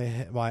rolling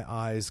my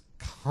eyes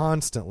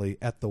constantly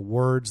at the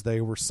words they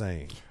were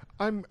saying.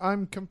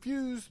 I'm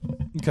confused.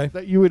 Okay.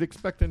 That you would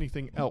expect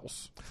anything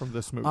else from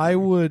this movie. I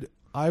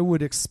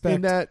would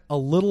expect a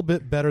little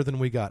bit better than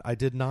we got. I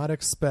did not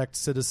expect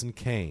Citizen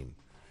Kane.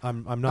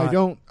 I'm not. I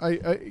don't.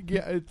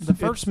 It's the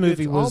first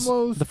movie was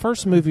almost, the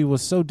first movie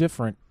was so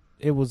different.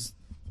 It was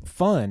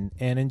fun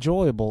and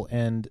enjoyable,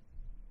 and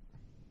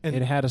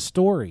it had a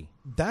story.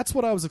 That's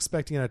what I was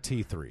expecting out of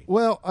T3.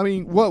 Well, I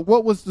mean, what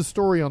was the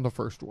story on the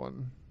first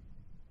one?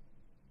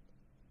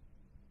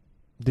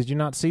 Did you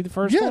not see the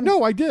first one? Yeah,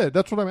 no, I did.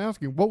 That's what I'm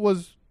asking. What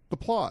was the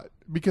plot?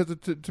 Because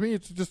to me,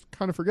 it's just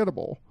kind of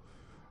forgettable.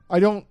 I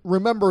don't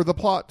remember the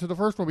plot to the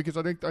first one, because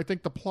I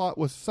think the plot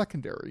was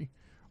secondary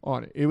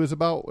on it. It was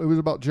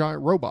about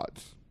giant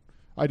robots.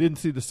 I didn't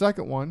see the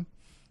second one.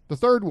 the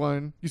third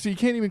one, you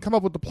can't even come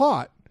up with the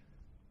plot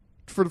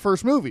for the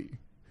first movie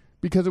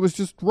because it was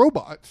just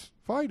robots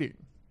fighting.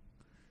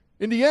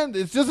 In the end,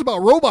 it's just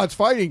about robots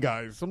fighting,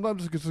 guys.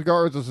 Sometimes a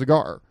cigar is a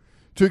cigar.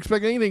 To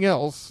expect anything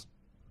else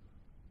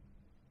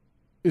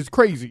is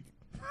crazy.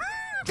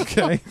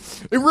 Okay.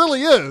 It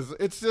really is.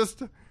 It's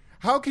just,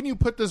 how can you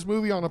put this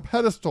movie on a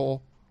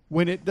pedestal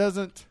when it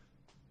doesn't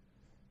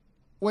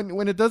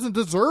when it doesn't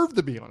deserve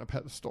to be on a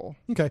pedestal?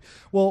 Okay.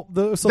 Well,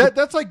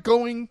 that's like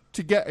going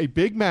to get a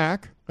Big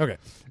Mac, okay,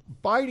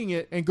 biting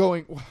it and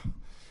going,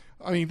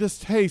 I mean, this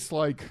tastes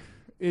like,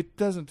 it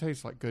doesn't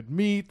taste like good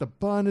meat. The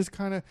bun is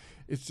kind of,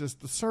 it's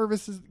just the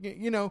service is,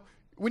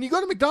 when you go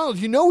to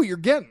McDonald's, you know what you're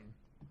getting.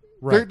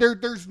 Right.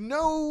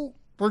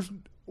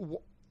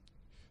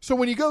 So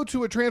when you go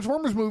to a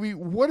Transformers movie,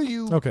 what are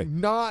you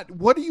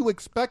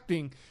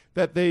expecting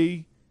that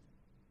they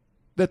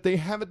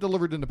haven't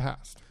delivered in the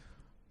past?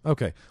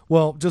 Okay.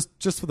 Well,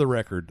 just for the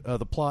record,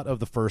 the plot of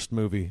the first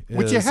movie is,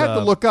 which you had to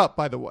look up,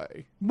 by the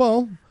way.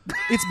 Well,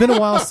 it's been a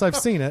while since I've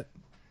seen it.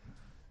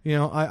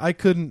 I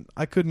couldn't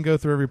go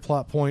through every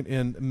plot point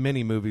in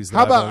many movies.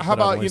 How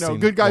about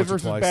good guys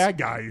versus bad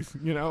guys?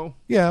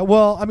 Yeah.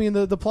 Well, I mean,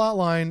 the plot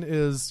line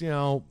is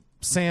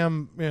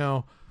Sam,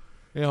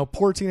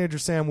 poor teenager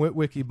Sam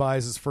Witwicky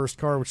buys his first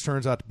car, which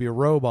turns out to be a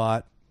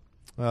robot,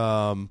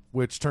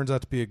 which turns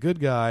out to be a good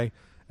guy.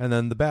 And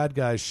then the bad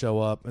guys show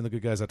up, and the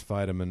good guys have to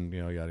fight him, and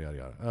yada yada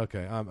yada.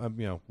 Okay, I'm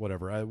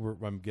whatever.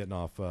 I'm getting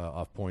off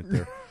point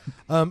there.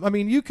 I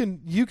mean, you can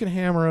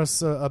hammer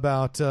us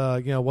about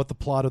what the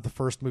plot of the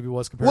first movie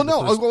was compared.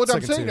 Well, to the what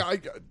I'm saying,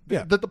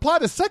 the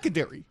plot is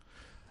secondary.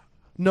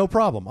 No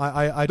problem.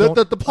 I don't.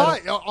 The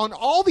plot on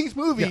all these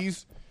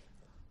movies.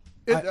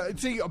 Yeah.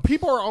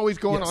 People are always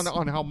going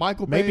on how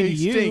Michael Bay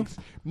stinks.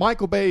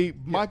 Michael Bay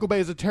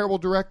is a terrible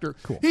director.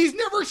 Cool. He's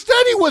never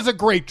said he was a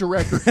great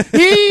director.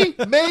 He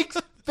makes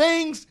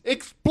things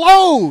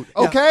explode.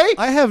 Okay,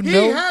 He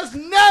has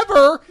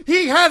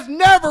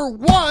never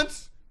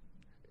once.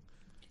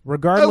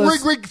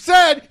 Regardless,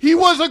 said he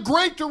was a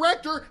great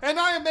director, and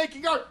I am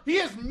making art. He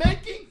is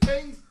making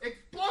things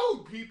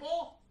explode.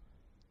 People.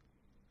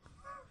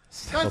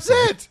 That's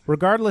it.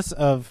 Regardless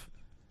of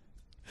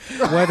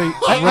whether you're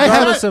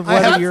that's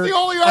the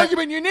only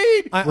argument you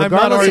need.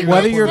 Regardless of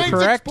whether you're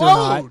correct or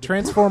not,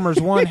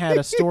 Transformers 1 had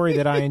a story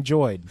that I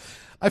enjoyed.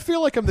 I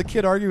feel like I'm the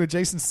kid arguing with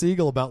Jason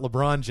Segel about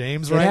LeBron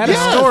James right now. It had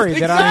a story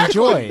that I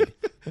enjoyed.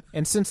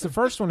 And since the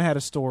first one had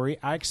a story,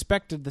 I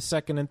expected the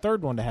second and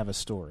third one to have a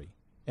story.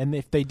 And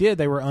if they did,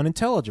 they were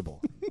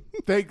unintelligible.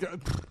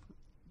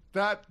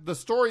 The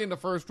story in the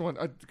first one,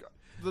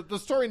 the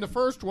story in the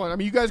first one, I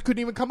mean, you guys couldn't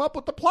even come up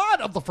with the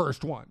plot of the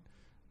first one.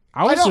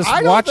 I was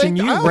just watching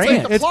you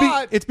rant.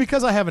 It's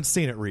because I haven't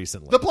seen it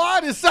recently. The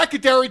plot is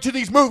secondary to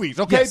these movies,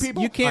 okay,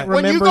 people? You can't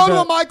when remember you go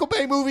to a Michael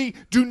Bay movie,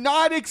 do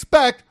not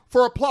expect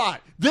for a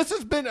plot. This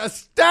has been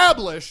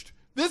established.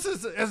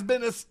 Has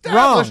been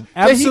established. Wrong.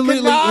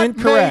 Absolutely that he cannot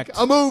incorrect. Make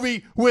a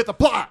movie with a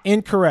plot.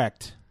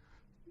 Incorrect.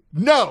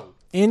 No.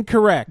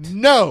 Incorrect.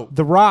 No.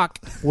 The Rock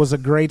was a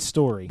great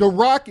story. The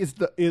Rock is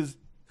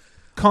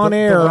Con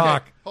Air. The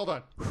Rock. Okay, hold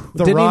on.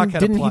 The Rock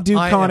had didn't a plot. he do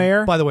Con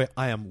Air? By the way,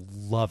 I am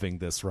loving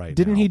this right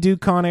Didn't now. he do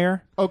Con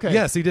Air? Okay.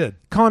 Yes, he did.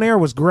 Con Air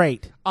was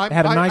great. It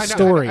had a nice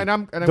story.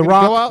 The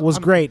Rock was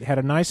great. Had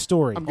a nice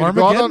story.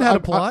 Armageddon had a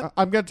plot.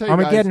 I'm going to tell you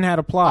Armageddon guys, had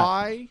a plot.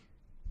 I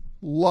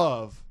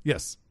love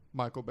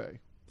Michael Bay.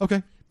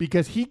 Okay.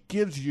 Because he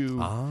gives you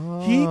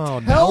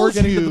now we're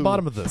getting to the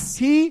bottom of this.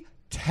 He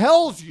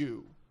tells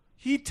you,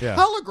 he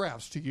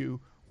telegraphs to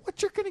you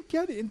what you're going to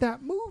get in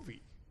that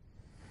movie.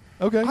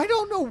 Okay. I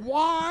don't know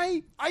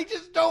why. I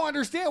just don't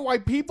understand why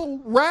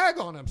people rag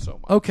on him so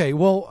much. Okay.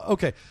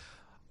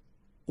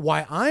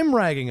 Why I'm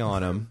ragging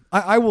on him,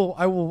 I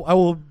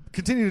will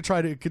continue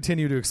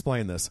to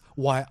explain this.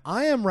 Why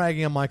I am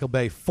ragging on Michael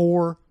Bay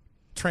for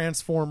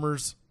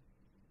Transformers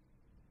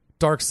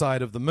Dark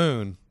Side of the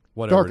Moon,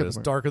 whatever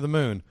Dark of the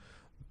Moon.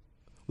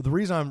 The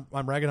reason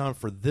I'm ragging on him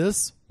for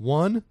this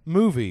one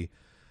movie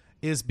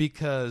is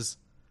because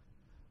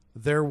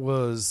there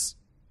was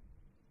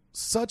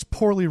such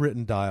poorly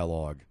written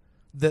dialogue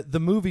that the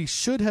movie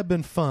should have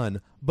been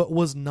fun, but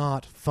was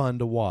not fun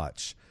to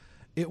watch.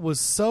 It was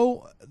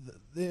so,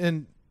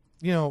 and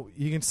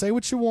you can say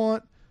what you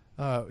want.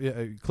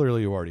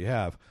 Clearly, you already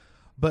have,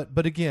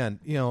 but again,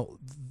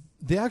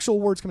 the actual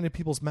words coming into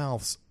people's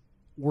mouths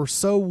were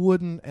so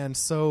wooden and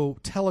so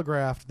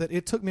telegraphed that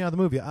it took me out of the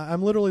movie.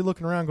 I'm literally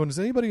looking around, going, "Is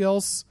anybody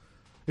else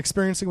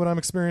experiencing what I'm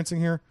experiencing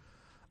here?"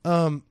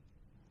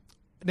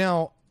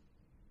 Now,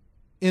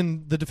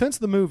 in the defense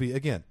of the movie,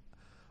 again,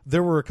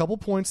 there were a couple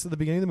points at the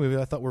beginning of the movie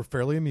that I thought were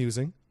fairly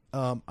amusing.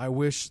 I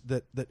wish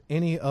that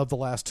any of the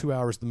last 2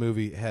 hours of the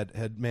movie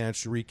had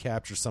managed to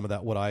recapture some of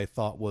that, what I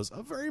thought was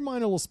a very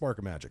minor little spark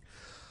of magic.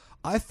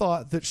 I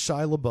thought that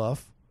Shia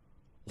LaBeouf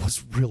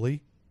was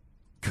really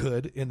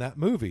good in that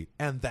movie,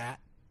 and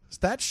that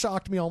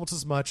shocked me almost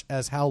as much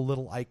as how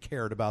little I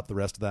cared about the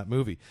rest of that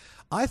movie.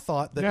 I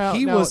thought that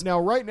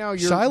right now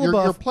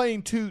you're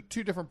playing two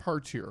different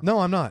parts here. No,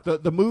 I'm not.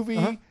 The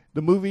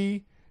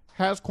movie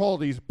has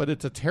qualities, but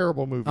it's a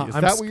terrible movie. Is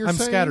I'm that what you're I'm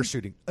saying? scatter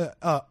shooting.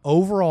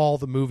 Overall,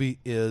 the movie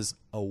is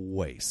a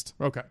waste.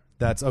 Okay.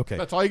 That's okay.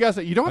 That's all you guys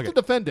say. You don't have to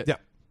defend it. Yeah.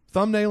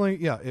 Thumbnailing,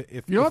 yeah.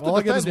 If You don't have to all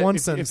I get is defend it. one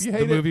If sentence, you the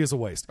hate movie it- is a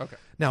waste. Okay.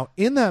 Now,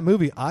 in that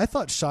movie, I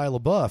thought Shia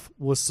LaBeouf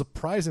was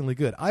surprisingly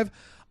good.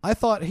 I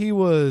thought he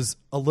was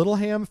a little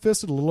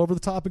ham-fisted, a little over the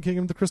top in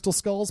Kingdom of the Crystal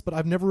Skulls, but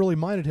I've never really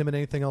minded him in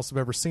anything else I've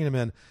ever seen him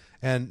in.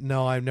 And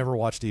no, I've never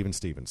watched Even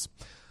Stevens.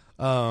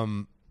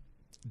 Do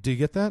you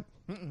get that?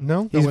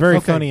 No? He's very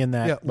funny in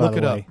that. Yeah, by look the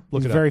it way. up.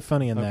 Look He's it up. very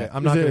funny in Okay, that.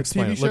 I'm Is not it going to a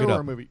explain TV it. Look show it or up.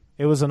 a movie?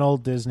 It was an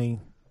old Disney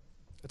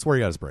It's where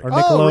he got his break. or Oh,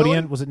 Nickelodeon.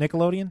 really? Was it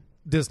Nickelodeon?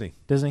 Disney.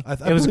 Disney. I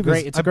It was believe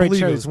great. It's a great believe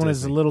show. it It's was when he's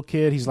a Disney. little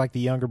kid. He's like the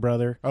younger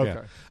brother.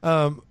 Okay.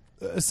 So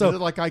Is it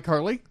like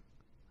iCarly?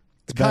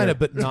 kind of,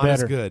 but It's not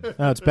better. as good.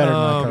 No, it's better than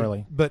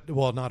iCarly. But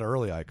not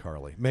early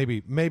iCarly.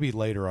 Maybe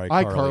later iCarly.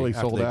 iCarly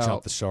after sold they out.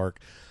 jumped the shark.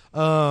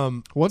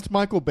 Once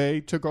Michael Bay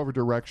took over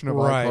direction of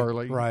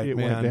iCarly, it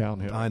went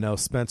downhill. I know.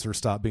 Spencer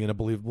stopped being a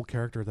believable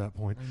character at that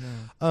point.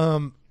 I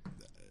know.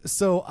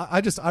 So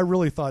I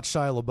really thought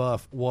Shia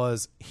LaBeouf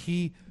was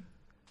he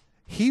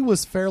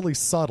was fairly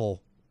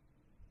subtle,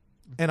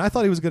 and I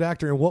thought he was a good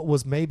actor in what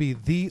was maybe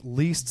the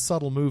least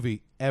subtle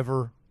movie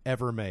ever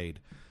made.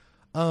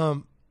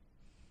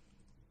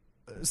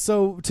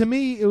 So to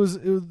me, it was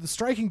the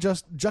striking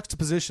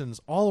juxtapositions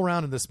all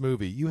around in this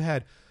movie. You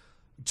had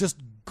just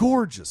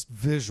gorgeous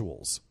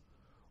visuals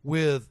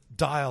with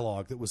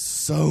dialogue that was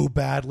so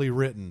badly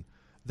written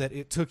that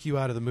it took you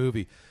out of the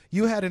movie.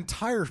 You had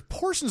entire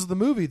portions of the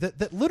movie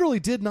that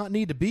literally did not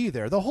need to be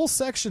there. The whole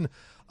section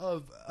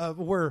of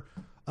where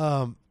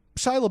Shia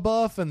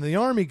LaBeouf and the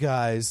army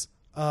guys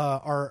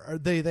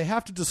they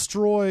have to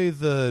destroy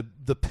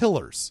the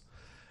pillars.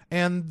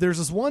 And there's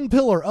this one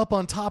pillar up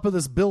on top of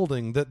this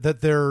building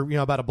that they're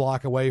about a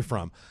block away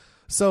from.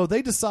 So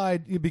they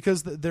decide,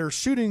 because they're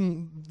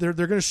going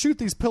to shoot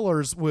these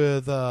pillars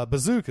with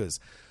bazookas.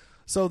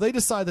 So they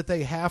decide that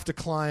they have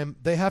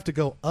to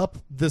go up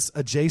this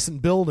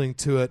adjacent building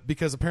to it,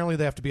 because apparently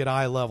they have to be at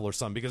eye level or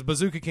something, because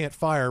bazooka can't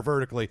fire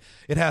vertically.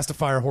 It has to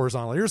fire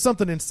horizontally or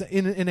something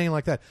inane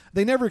like that.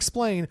 They never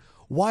explain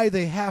why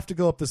they have to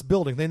go up this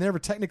building. They never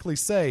technically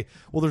say,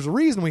 well, there's a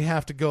reason we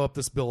have to go up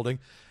this building.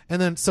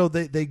 And then so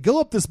they go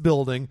up this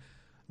building.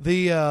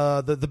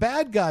 The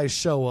bad guys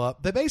show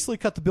up. They basically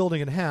cut the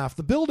building in half.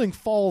 The building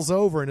falls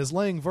over and is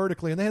laying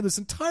vertically, and they have this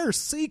entire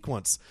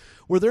sequence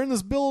where they're in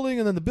this building,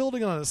 and then the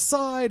building on its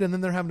side, and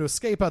then they're having to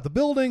escape out the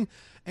building,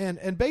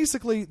 and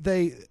basically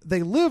they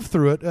live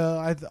through it.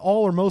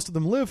 All or most of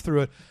them live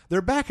through it.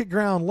 They're back at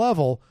ground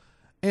level,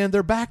 and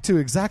they're back to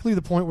exactly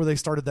the point where they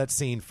started that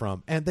scene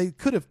from. And they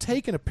could have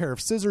taken a pair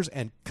of scissors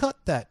and cut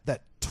that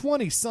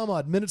 20 some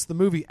odd minutes of the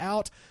movie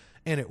out,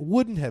 and it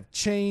wouldn't have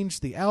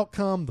changed the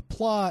outcome, the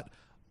plot.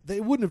 They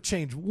wouldn't have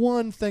changed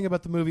one thing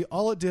about the movie.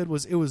 All it did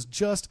was it was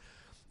just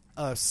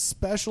a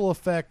special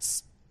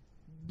effects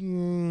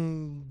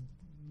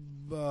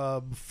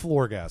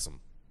floorgasm.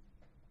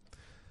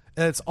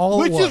 That's all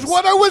Which it was. is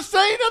what I was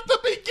saying at the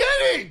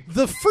beginning.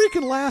 The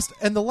freaking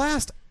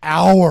last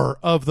hour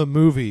of the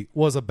movie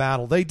was a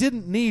battle. They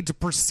didn't need to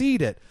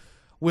precede it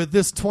with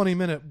this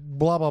 20-minute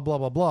blah, blah, blah,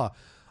 blah, blah.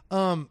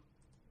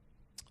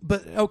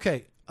 But,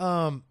 okay.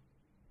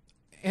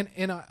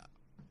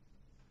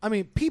 I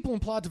mean, people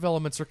and plot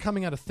developments are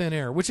coming out of thin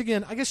air, which,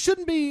 again, I guess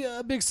shouldn't be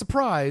a big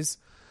surprise.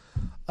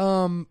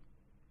 And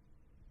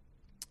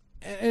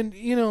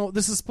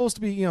this is supposed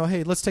to be,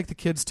 hey, let's take the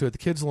kids to it. The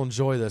kids will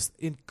enjoy this.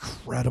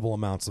 Incredible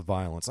amounts of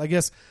violence. I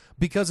guess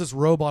because it's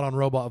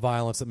robot-on-robot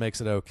violence that makes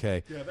it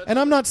okay. Yeah, and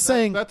I'm not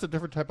saying... That's a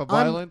different type of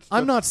violence.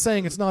 I'm not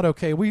saying it's not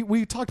okay.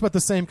 We talked about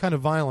the same kind of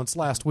violence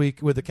last week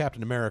with the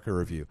Captain America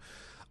review.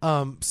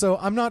 So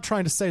I'm not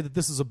trying to say that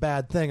this is a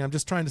bad thing. I'm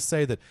just trying to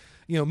say that,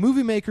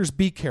 movie makers,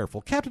 be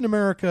careful. Captain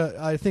America,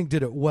 I think,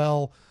 did it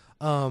well.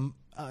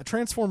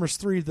 Transformers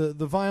 3, the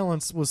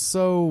violence was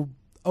so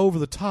over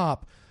the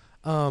top.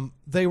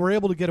 They were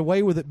able to get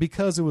away with it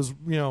because it was,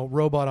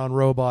 robot on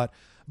robot.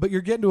 But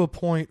you're getting to a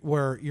point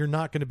where you're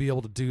not going to be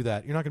able to do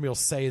that. You're not going to be able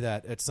to say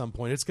that at some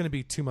point. It's going to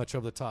be too much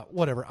over the top.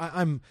 Whatever.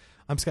 I'm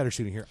scatter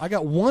shooting here. I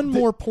got one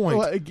more point.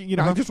 Well, I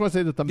just want to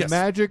say that the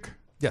magic,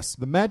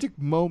 the magic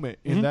moment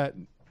in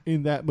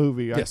that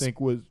movie, I think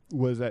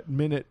was at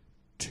minute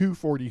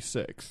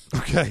 246.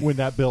 Okay, when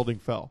that building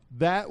fell,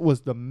 that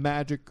was the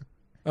magic.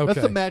 Okay.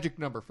 That's the magic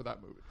number for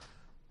that movie.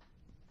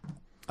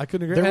 I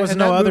couldn't agree. There was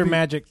no other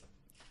magic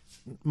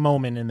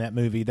moment in that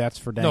movie. That's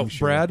for dang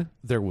sure. Brad,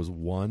 there was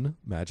one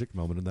magic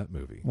moment in that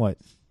movie. What?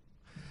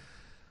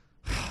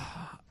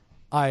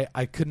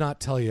 I could not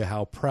tell you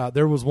how proud.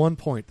 There was one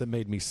point that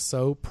made me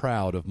so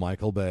proud of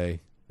Michael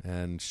Bay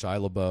and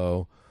Shia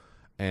LaBeouf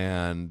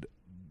and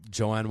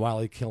Joanne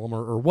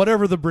Whalley-Kilmer, or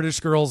whatever the British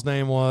girl's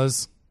name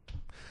was,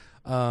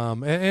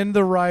 and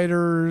the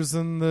writers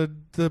and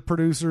the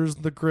producers,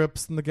 the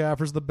grips and the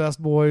gaffers, the best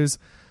boys,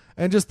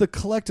 and just the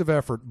collective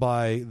effort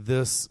by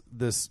this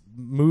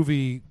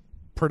movie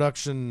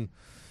production.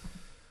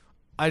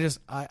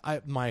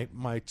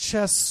 My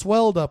chest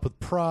swelled up with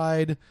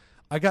pride.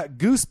 I got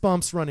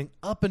goosebumps running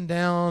up and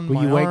down Will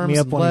my you wake arms me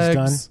up and when he's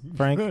legs. done,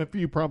 Frank? If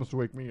you promise to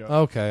wake me up.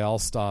 Okay, I'll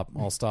stop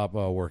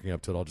working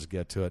up to it. I'll just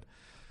get to it.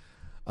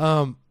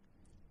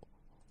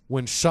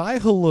 When Shai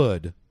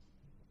Hulud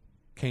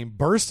came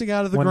bursting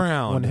out of the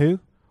ground. When who?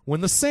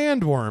 When the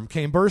sandworm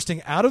came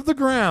bursting out of the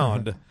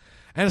ground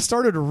and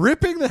started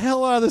ripping the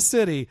hell out of the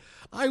city,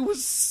 I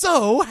was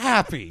so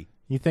happy.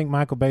 You think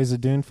Michael Bay's a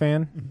Dune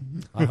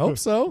fan? I hope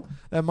so.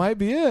 That might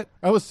be it.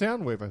 That was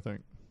Soundwave, I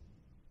think.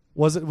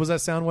 Was that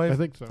Soundwave? I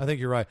think so. I think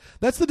you're right.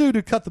 That's the dude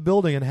who cut the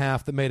building in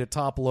half that made it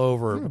topple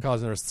over,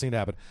 causing the scene to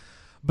happen.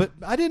 But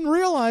I didn't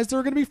realize there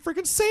were going to be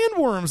freaking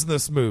sandworms in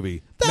this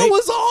movie. That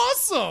was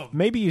awesome.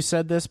 Maybe you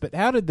said this, but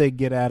how did they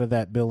get out of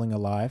that building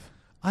alive?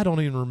 I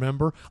don't even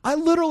remember.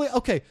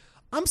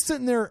 I'm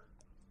sitting there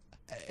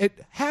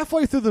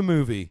halfway through the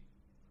movie.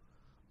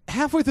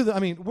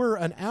 We're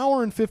an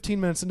hour and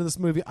 15 minutes into this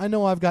movie. I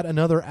know I've got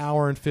another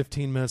hour and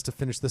 15 minutes to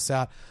finish this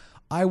out.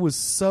 I was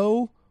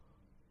so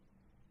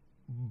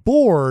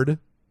bored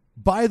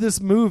by this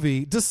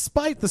movie,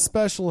 despite the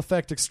special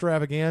effect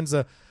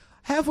extravaganza.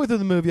 Halfway through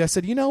the movie, I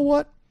said, you know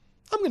what?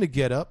 I'm going to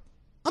get up.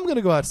 I'm going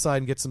to go outside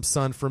and get some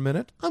sun for a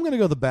minute. I'm going to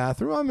go to the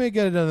bathroom. I may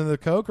get another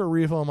Coke or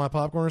refill on my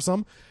popcorn or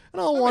something.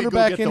 And I'll wander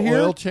back in here.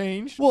 Oil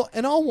changed. Well,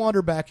 and I'll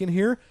wander back in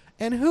here.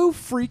 And who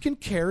freaking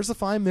cares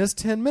if I miss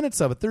 10 minutes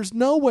of it? There's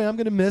no way I'm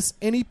going to miss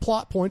any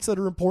plot points that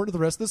are important to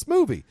the rest of this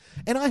movie.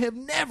 And I have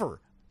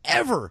never,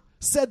 ever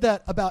said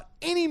that about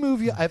any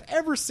movie I've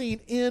ever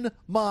seen in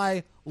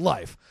my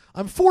life.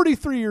 I'm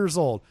 43 years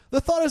old. The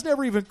thought has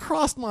never even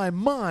crossed my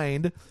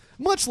mind,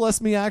 much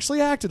less me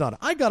actually acted on it.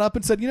 I got up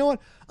and said, you know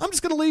what? I'm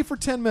just going to leave for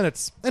 10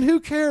 minutes. And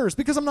who cares?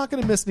 Because I'm not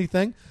going to miss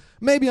anything.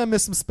 Maybe I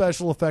missed some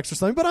special effects or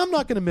something, but I'm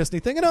not going to miss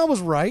anything. And I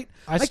was right.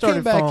 I started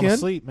came back falling in.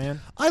 asleep, man.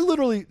 I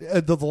literally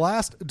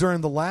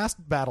during the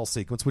last battle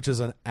sequence, which is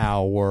an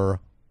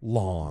hour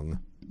long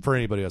for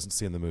anybody who hasn't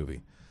seen the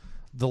movie.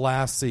 The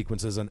last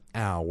sequence is an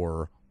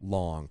hour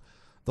long.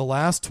 The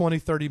last 20,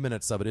 30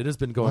 minutes of it has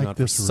been going on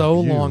for so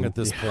long at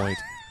this point.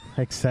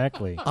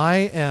 Exactly. I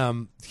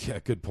am. Yeah,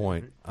 good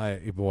point.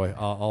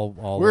 I'll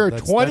We're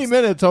 20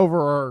 minutes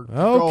over our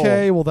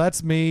okay, goal. well,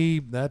 that's me.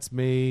 That's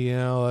me. You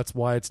know, that's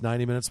why it's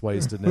 90 minutes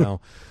wasted now.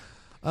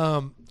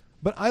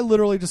 But I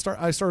literally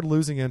I started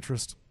losing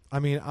interest. I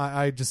mean,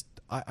 I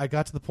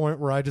got to the point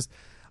where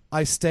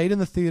I stayed in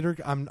the theater.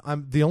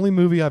 I'm the only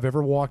movie I've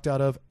ever walked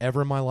out of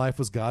ever in my life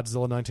was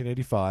Godzilla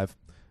 1985,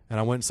 and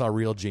I went and saw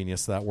Real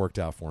Genius. So that worked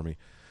out for me.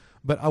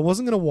 But I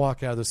wasn't going to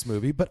walk out of this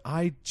movie, but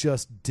I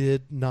just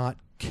did not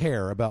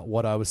care about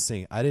what I was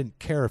seeing. I didn't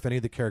care if any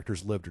of the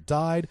characters lived or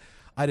died.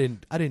 I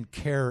didn't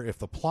care if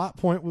the plot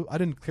I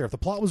didn't care if the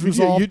plot was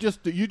resolved.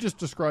 You just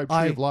described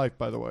Tree of Life,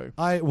 by the way.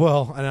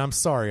 And I'm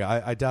sorry.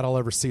 I doubt I'll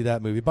ever see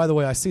that movie. By the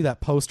way, I see that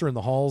poster in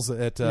the halls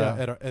at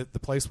the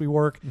place we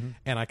work,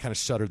 and I kind of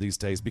shudder these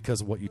days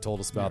because of what you told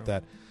us about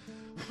that.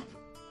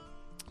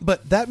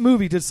 But that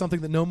movie did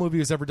something that no movie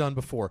has ever done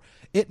before.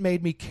 It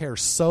made me care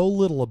so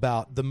little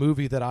about the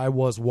movie that I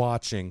was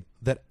watching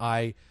that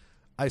I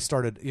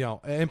started,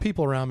 and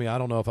people around me, I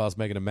don't know if I was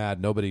making them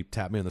mad. Nobody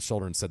tapped me on the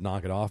shoulder and said,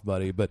 knock it off,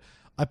 buddy. But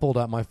I pulled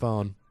out my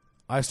phone.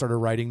 I started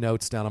writing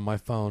notes down on my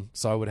phone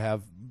so I would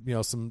have,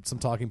 some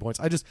talking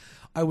points.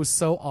 I was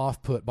so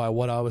off put by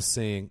what I was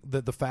seeing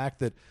that the fact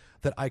that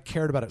I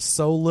cared about it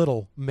so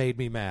little made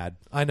me mad.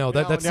 I know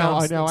that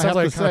sounds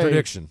like a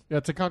contradiction. Yeah,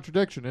 it's a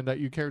contradiction in that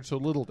you cared so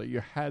little that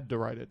you had to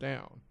write it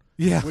down.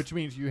 Yeah. Which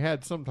means you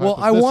had some type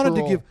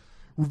of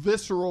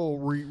visceral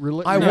reaction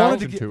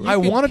to it. I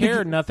wanted to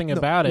care nothing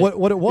about it.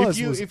 What it was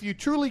if you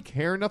truly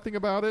care nothing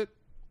about it,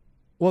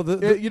 well,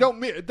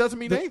 it doesn't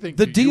mean anything.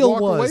 The deal you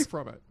walk was away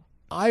from it.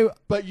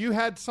 But you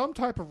had some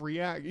type of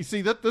reaction. You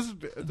see, this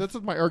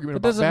is my argument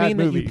about bad movies. It doesn't mean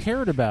that you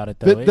cared about it,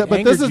 though. It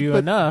angered you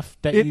enough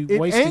that you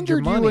wasted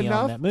your money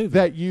on that movie.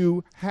 That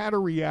you had a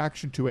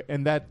reaction to it,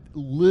 and that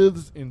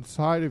lives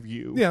inside of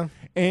you. Yeah.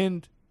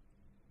 And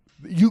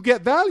you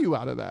get value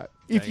out of that.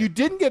 If you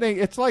didn't get any,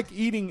 it's like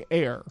eating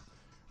air.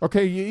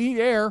 Okay, you eat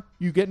air,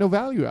 you get no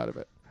value out of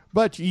it.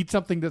 But you eat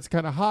something that's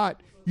kind of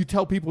hot, you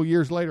tell people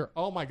years later,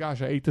 oh my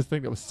gosh, I ate this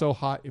thing that was so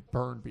hot, it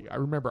burned me. I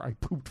remember I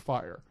pooped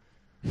fire.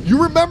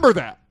 You remember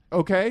that,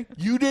 okay?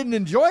 You didn't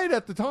enjoy it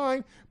at the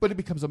time, but it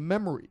becomes a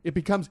memory.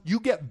 You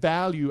get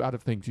value out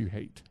of things you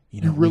hate.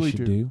 You know what really we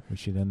should do? We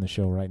should end the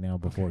show right now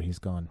before he's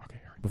gone. Okay.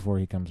 Before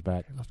he comes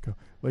back. Okay, let's go.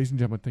 Ladies and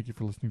gentlemen, thank you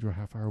for listening to a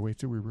half hour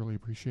wasted. We really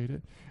appreciate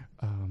it.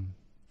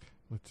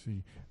 Let's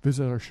see.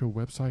 Visit our show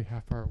website,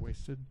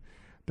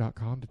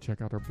 halfhourwasted.com, to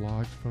check out our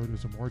blogs,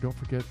 photos, and more. Don't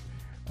forget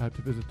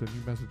to visit the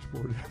new message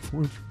board at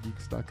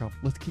forumsforgeeks.com.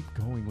 Let's keep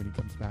going when he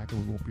comes back,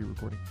 and we won't be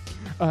recording.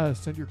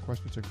 Send your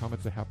questions and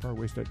comments to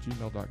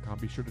halfhourwaste@gmail.com.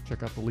 Be sure to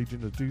check out the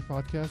Legion of Dude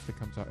podcast that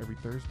comes out every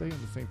Thursday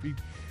in the same feed.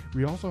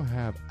 We also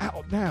have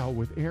Out Now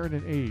with Aaron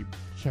and Abe.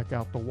 Check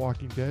out the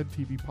Walking Dead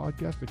TV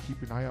podcast and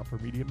keep an eye out for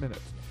Media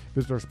Minutes.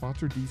 Visit our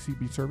sponsor,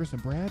 DCB Service.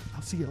 And Brad,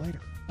 I'll see you later.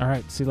 All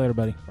right. See you later,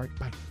 buddy. All right.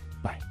 Bye.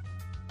 Bye.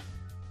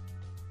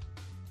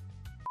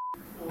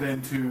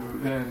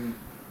 Then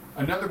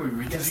another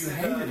movie because you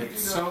hated it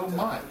so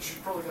much.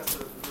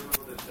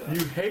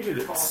 You hated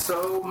it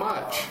so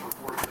much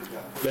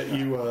that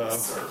you.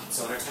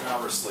 So an extra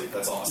hour of sleep.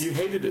 That's awesome. You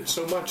hated it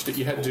so much that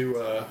you had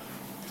to.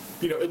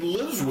 It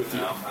lives with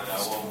you. I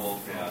know. Well,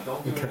 yeah.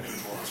 Don't do it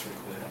for us real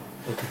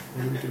quick. Okay.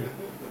 What do we do?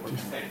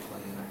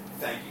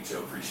 Thank you, Joe.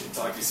 Appreciate it.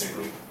 Talk to you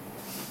soon.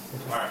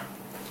 All right.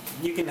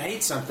 You can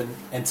hate something,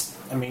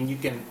 you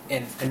can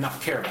and not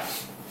care about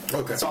it.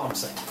 Okay. That's all I'm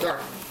saying. All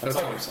right. That's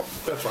all I'm saying.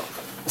 That's right.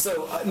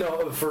 So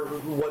no, for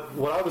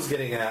what I was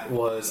getting at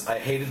was I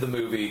hated the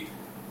movie.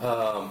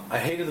 I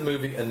hated the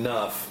movie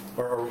enough,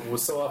 or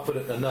was so off put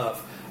it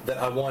enough that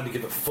I wanted to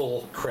give it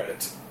full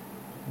credit.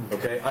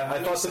 Okay, I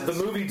thought that the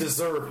movie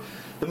deserved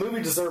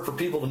for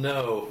people to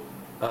know.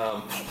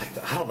 I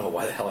don't know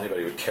why the hell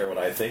anybody would care what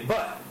I think,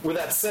 but with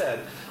that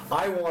said,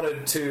 I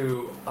wanted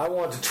to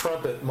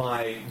trumpet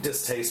my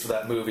distaste for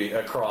that movie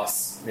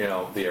across the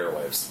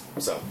airwaves.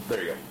 So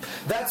there you go.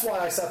 That's why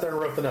I sat there and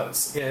wrote the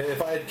notes.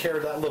 If I had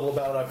cared that little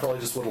about it, I probably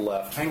just would have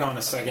left. Hang on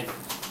a second.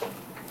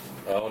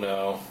 Oh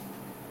no!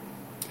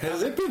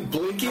 Has it been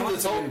blinking? How long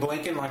has it been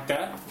blinking like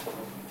that?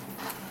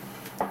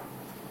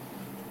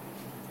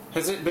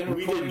 Has it been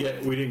recording?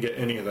 We didn't get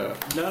any of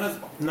that.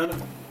 None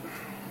of.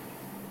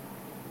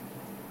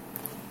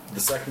 The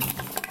second.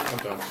 I'm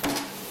done.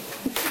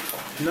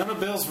 None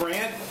of Bill's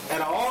rant at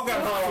all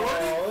got recorded?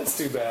 Oh, that's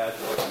too bad.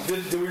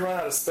 Did we run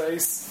out of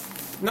space?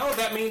 No,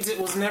 that means it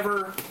was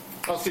never.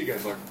 I'll see you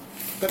guys later.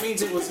 That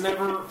means it was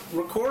never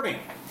recording.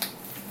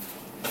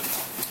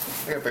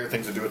 I got better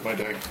things to do with my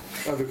day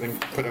other than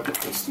put up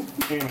with this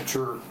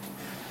amateur.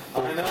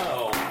 I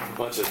know,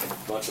 bunch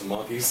of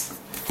monkeys.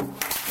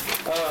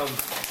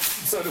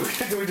 So do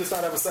we just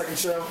not have a second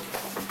show?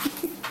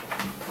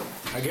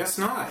 I guess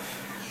not.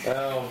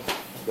 Oh,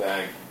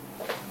 dang!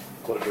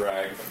 What a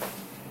drag.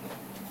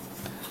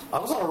 I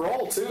was on a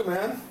roll too,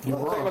 man. The thing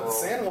about the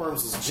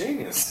sandworms was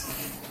genius.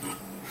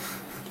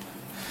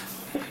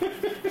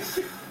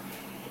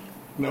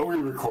 No, we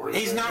recorded.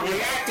 He's not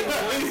reacting.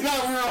 He's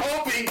not.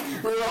 We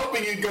were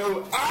hoping you'd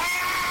go.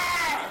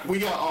 Ah! We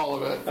got all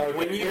of it.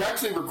 Okay. You're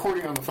actually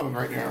recording on the phone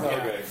right now.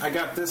 Okay. I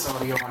got this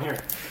audio on here.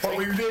 But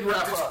we did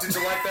wrap up. Did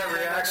you like that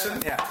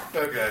reaction? Yeah.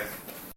 Okay.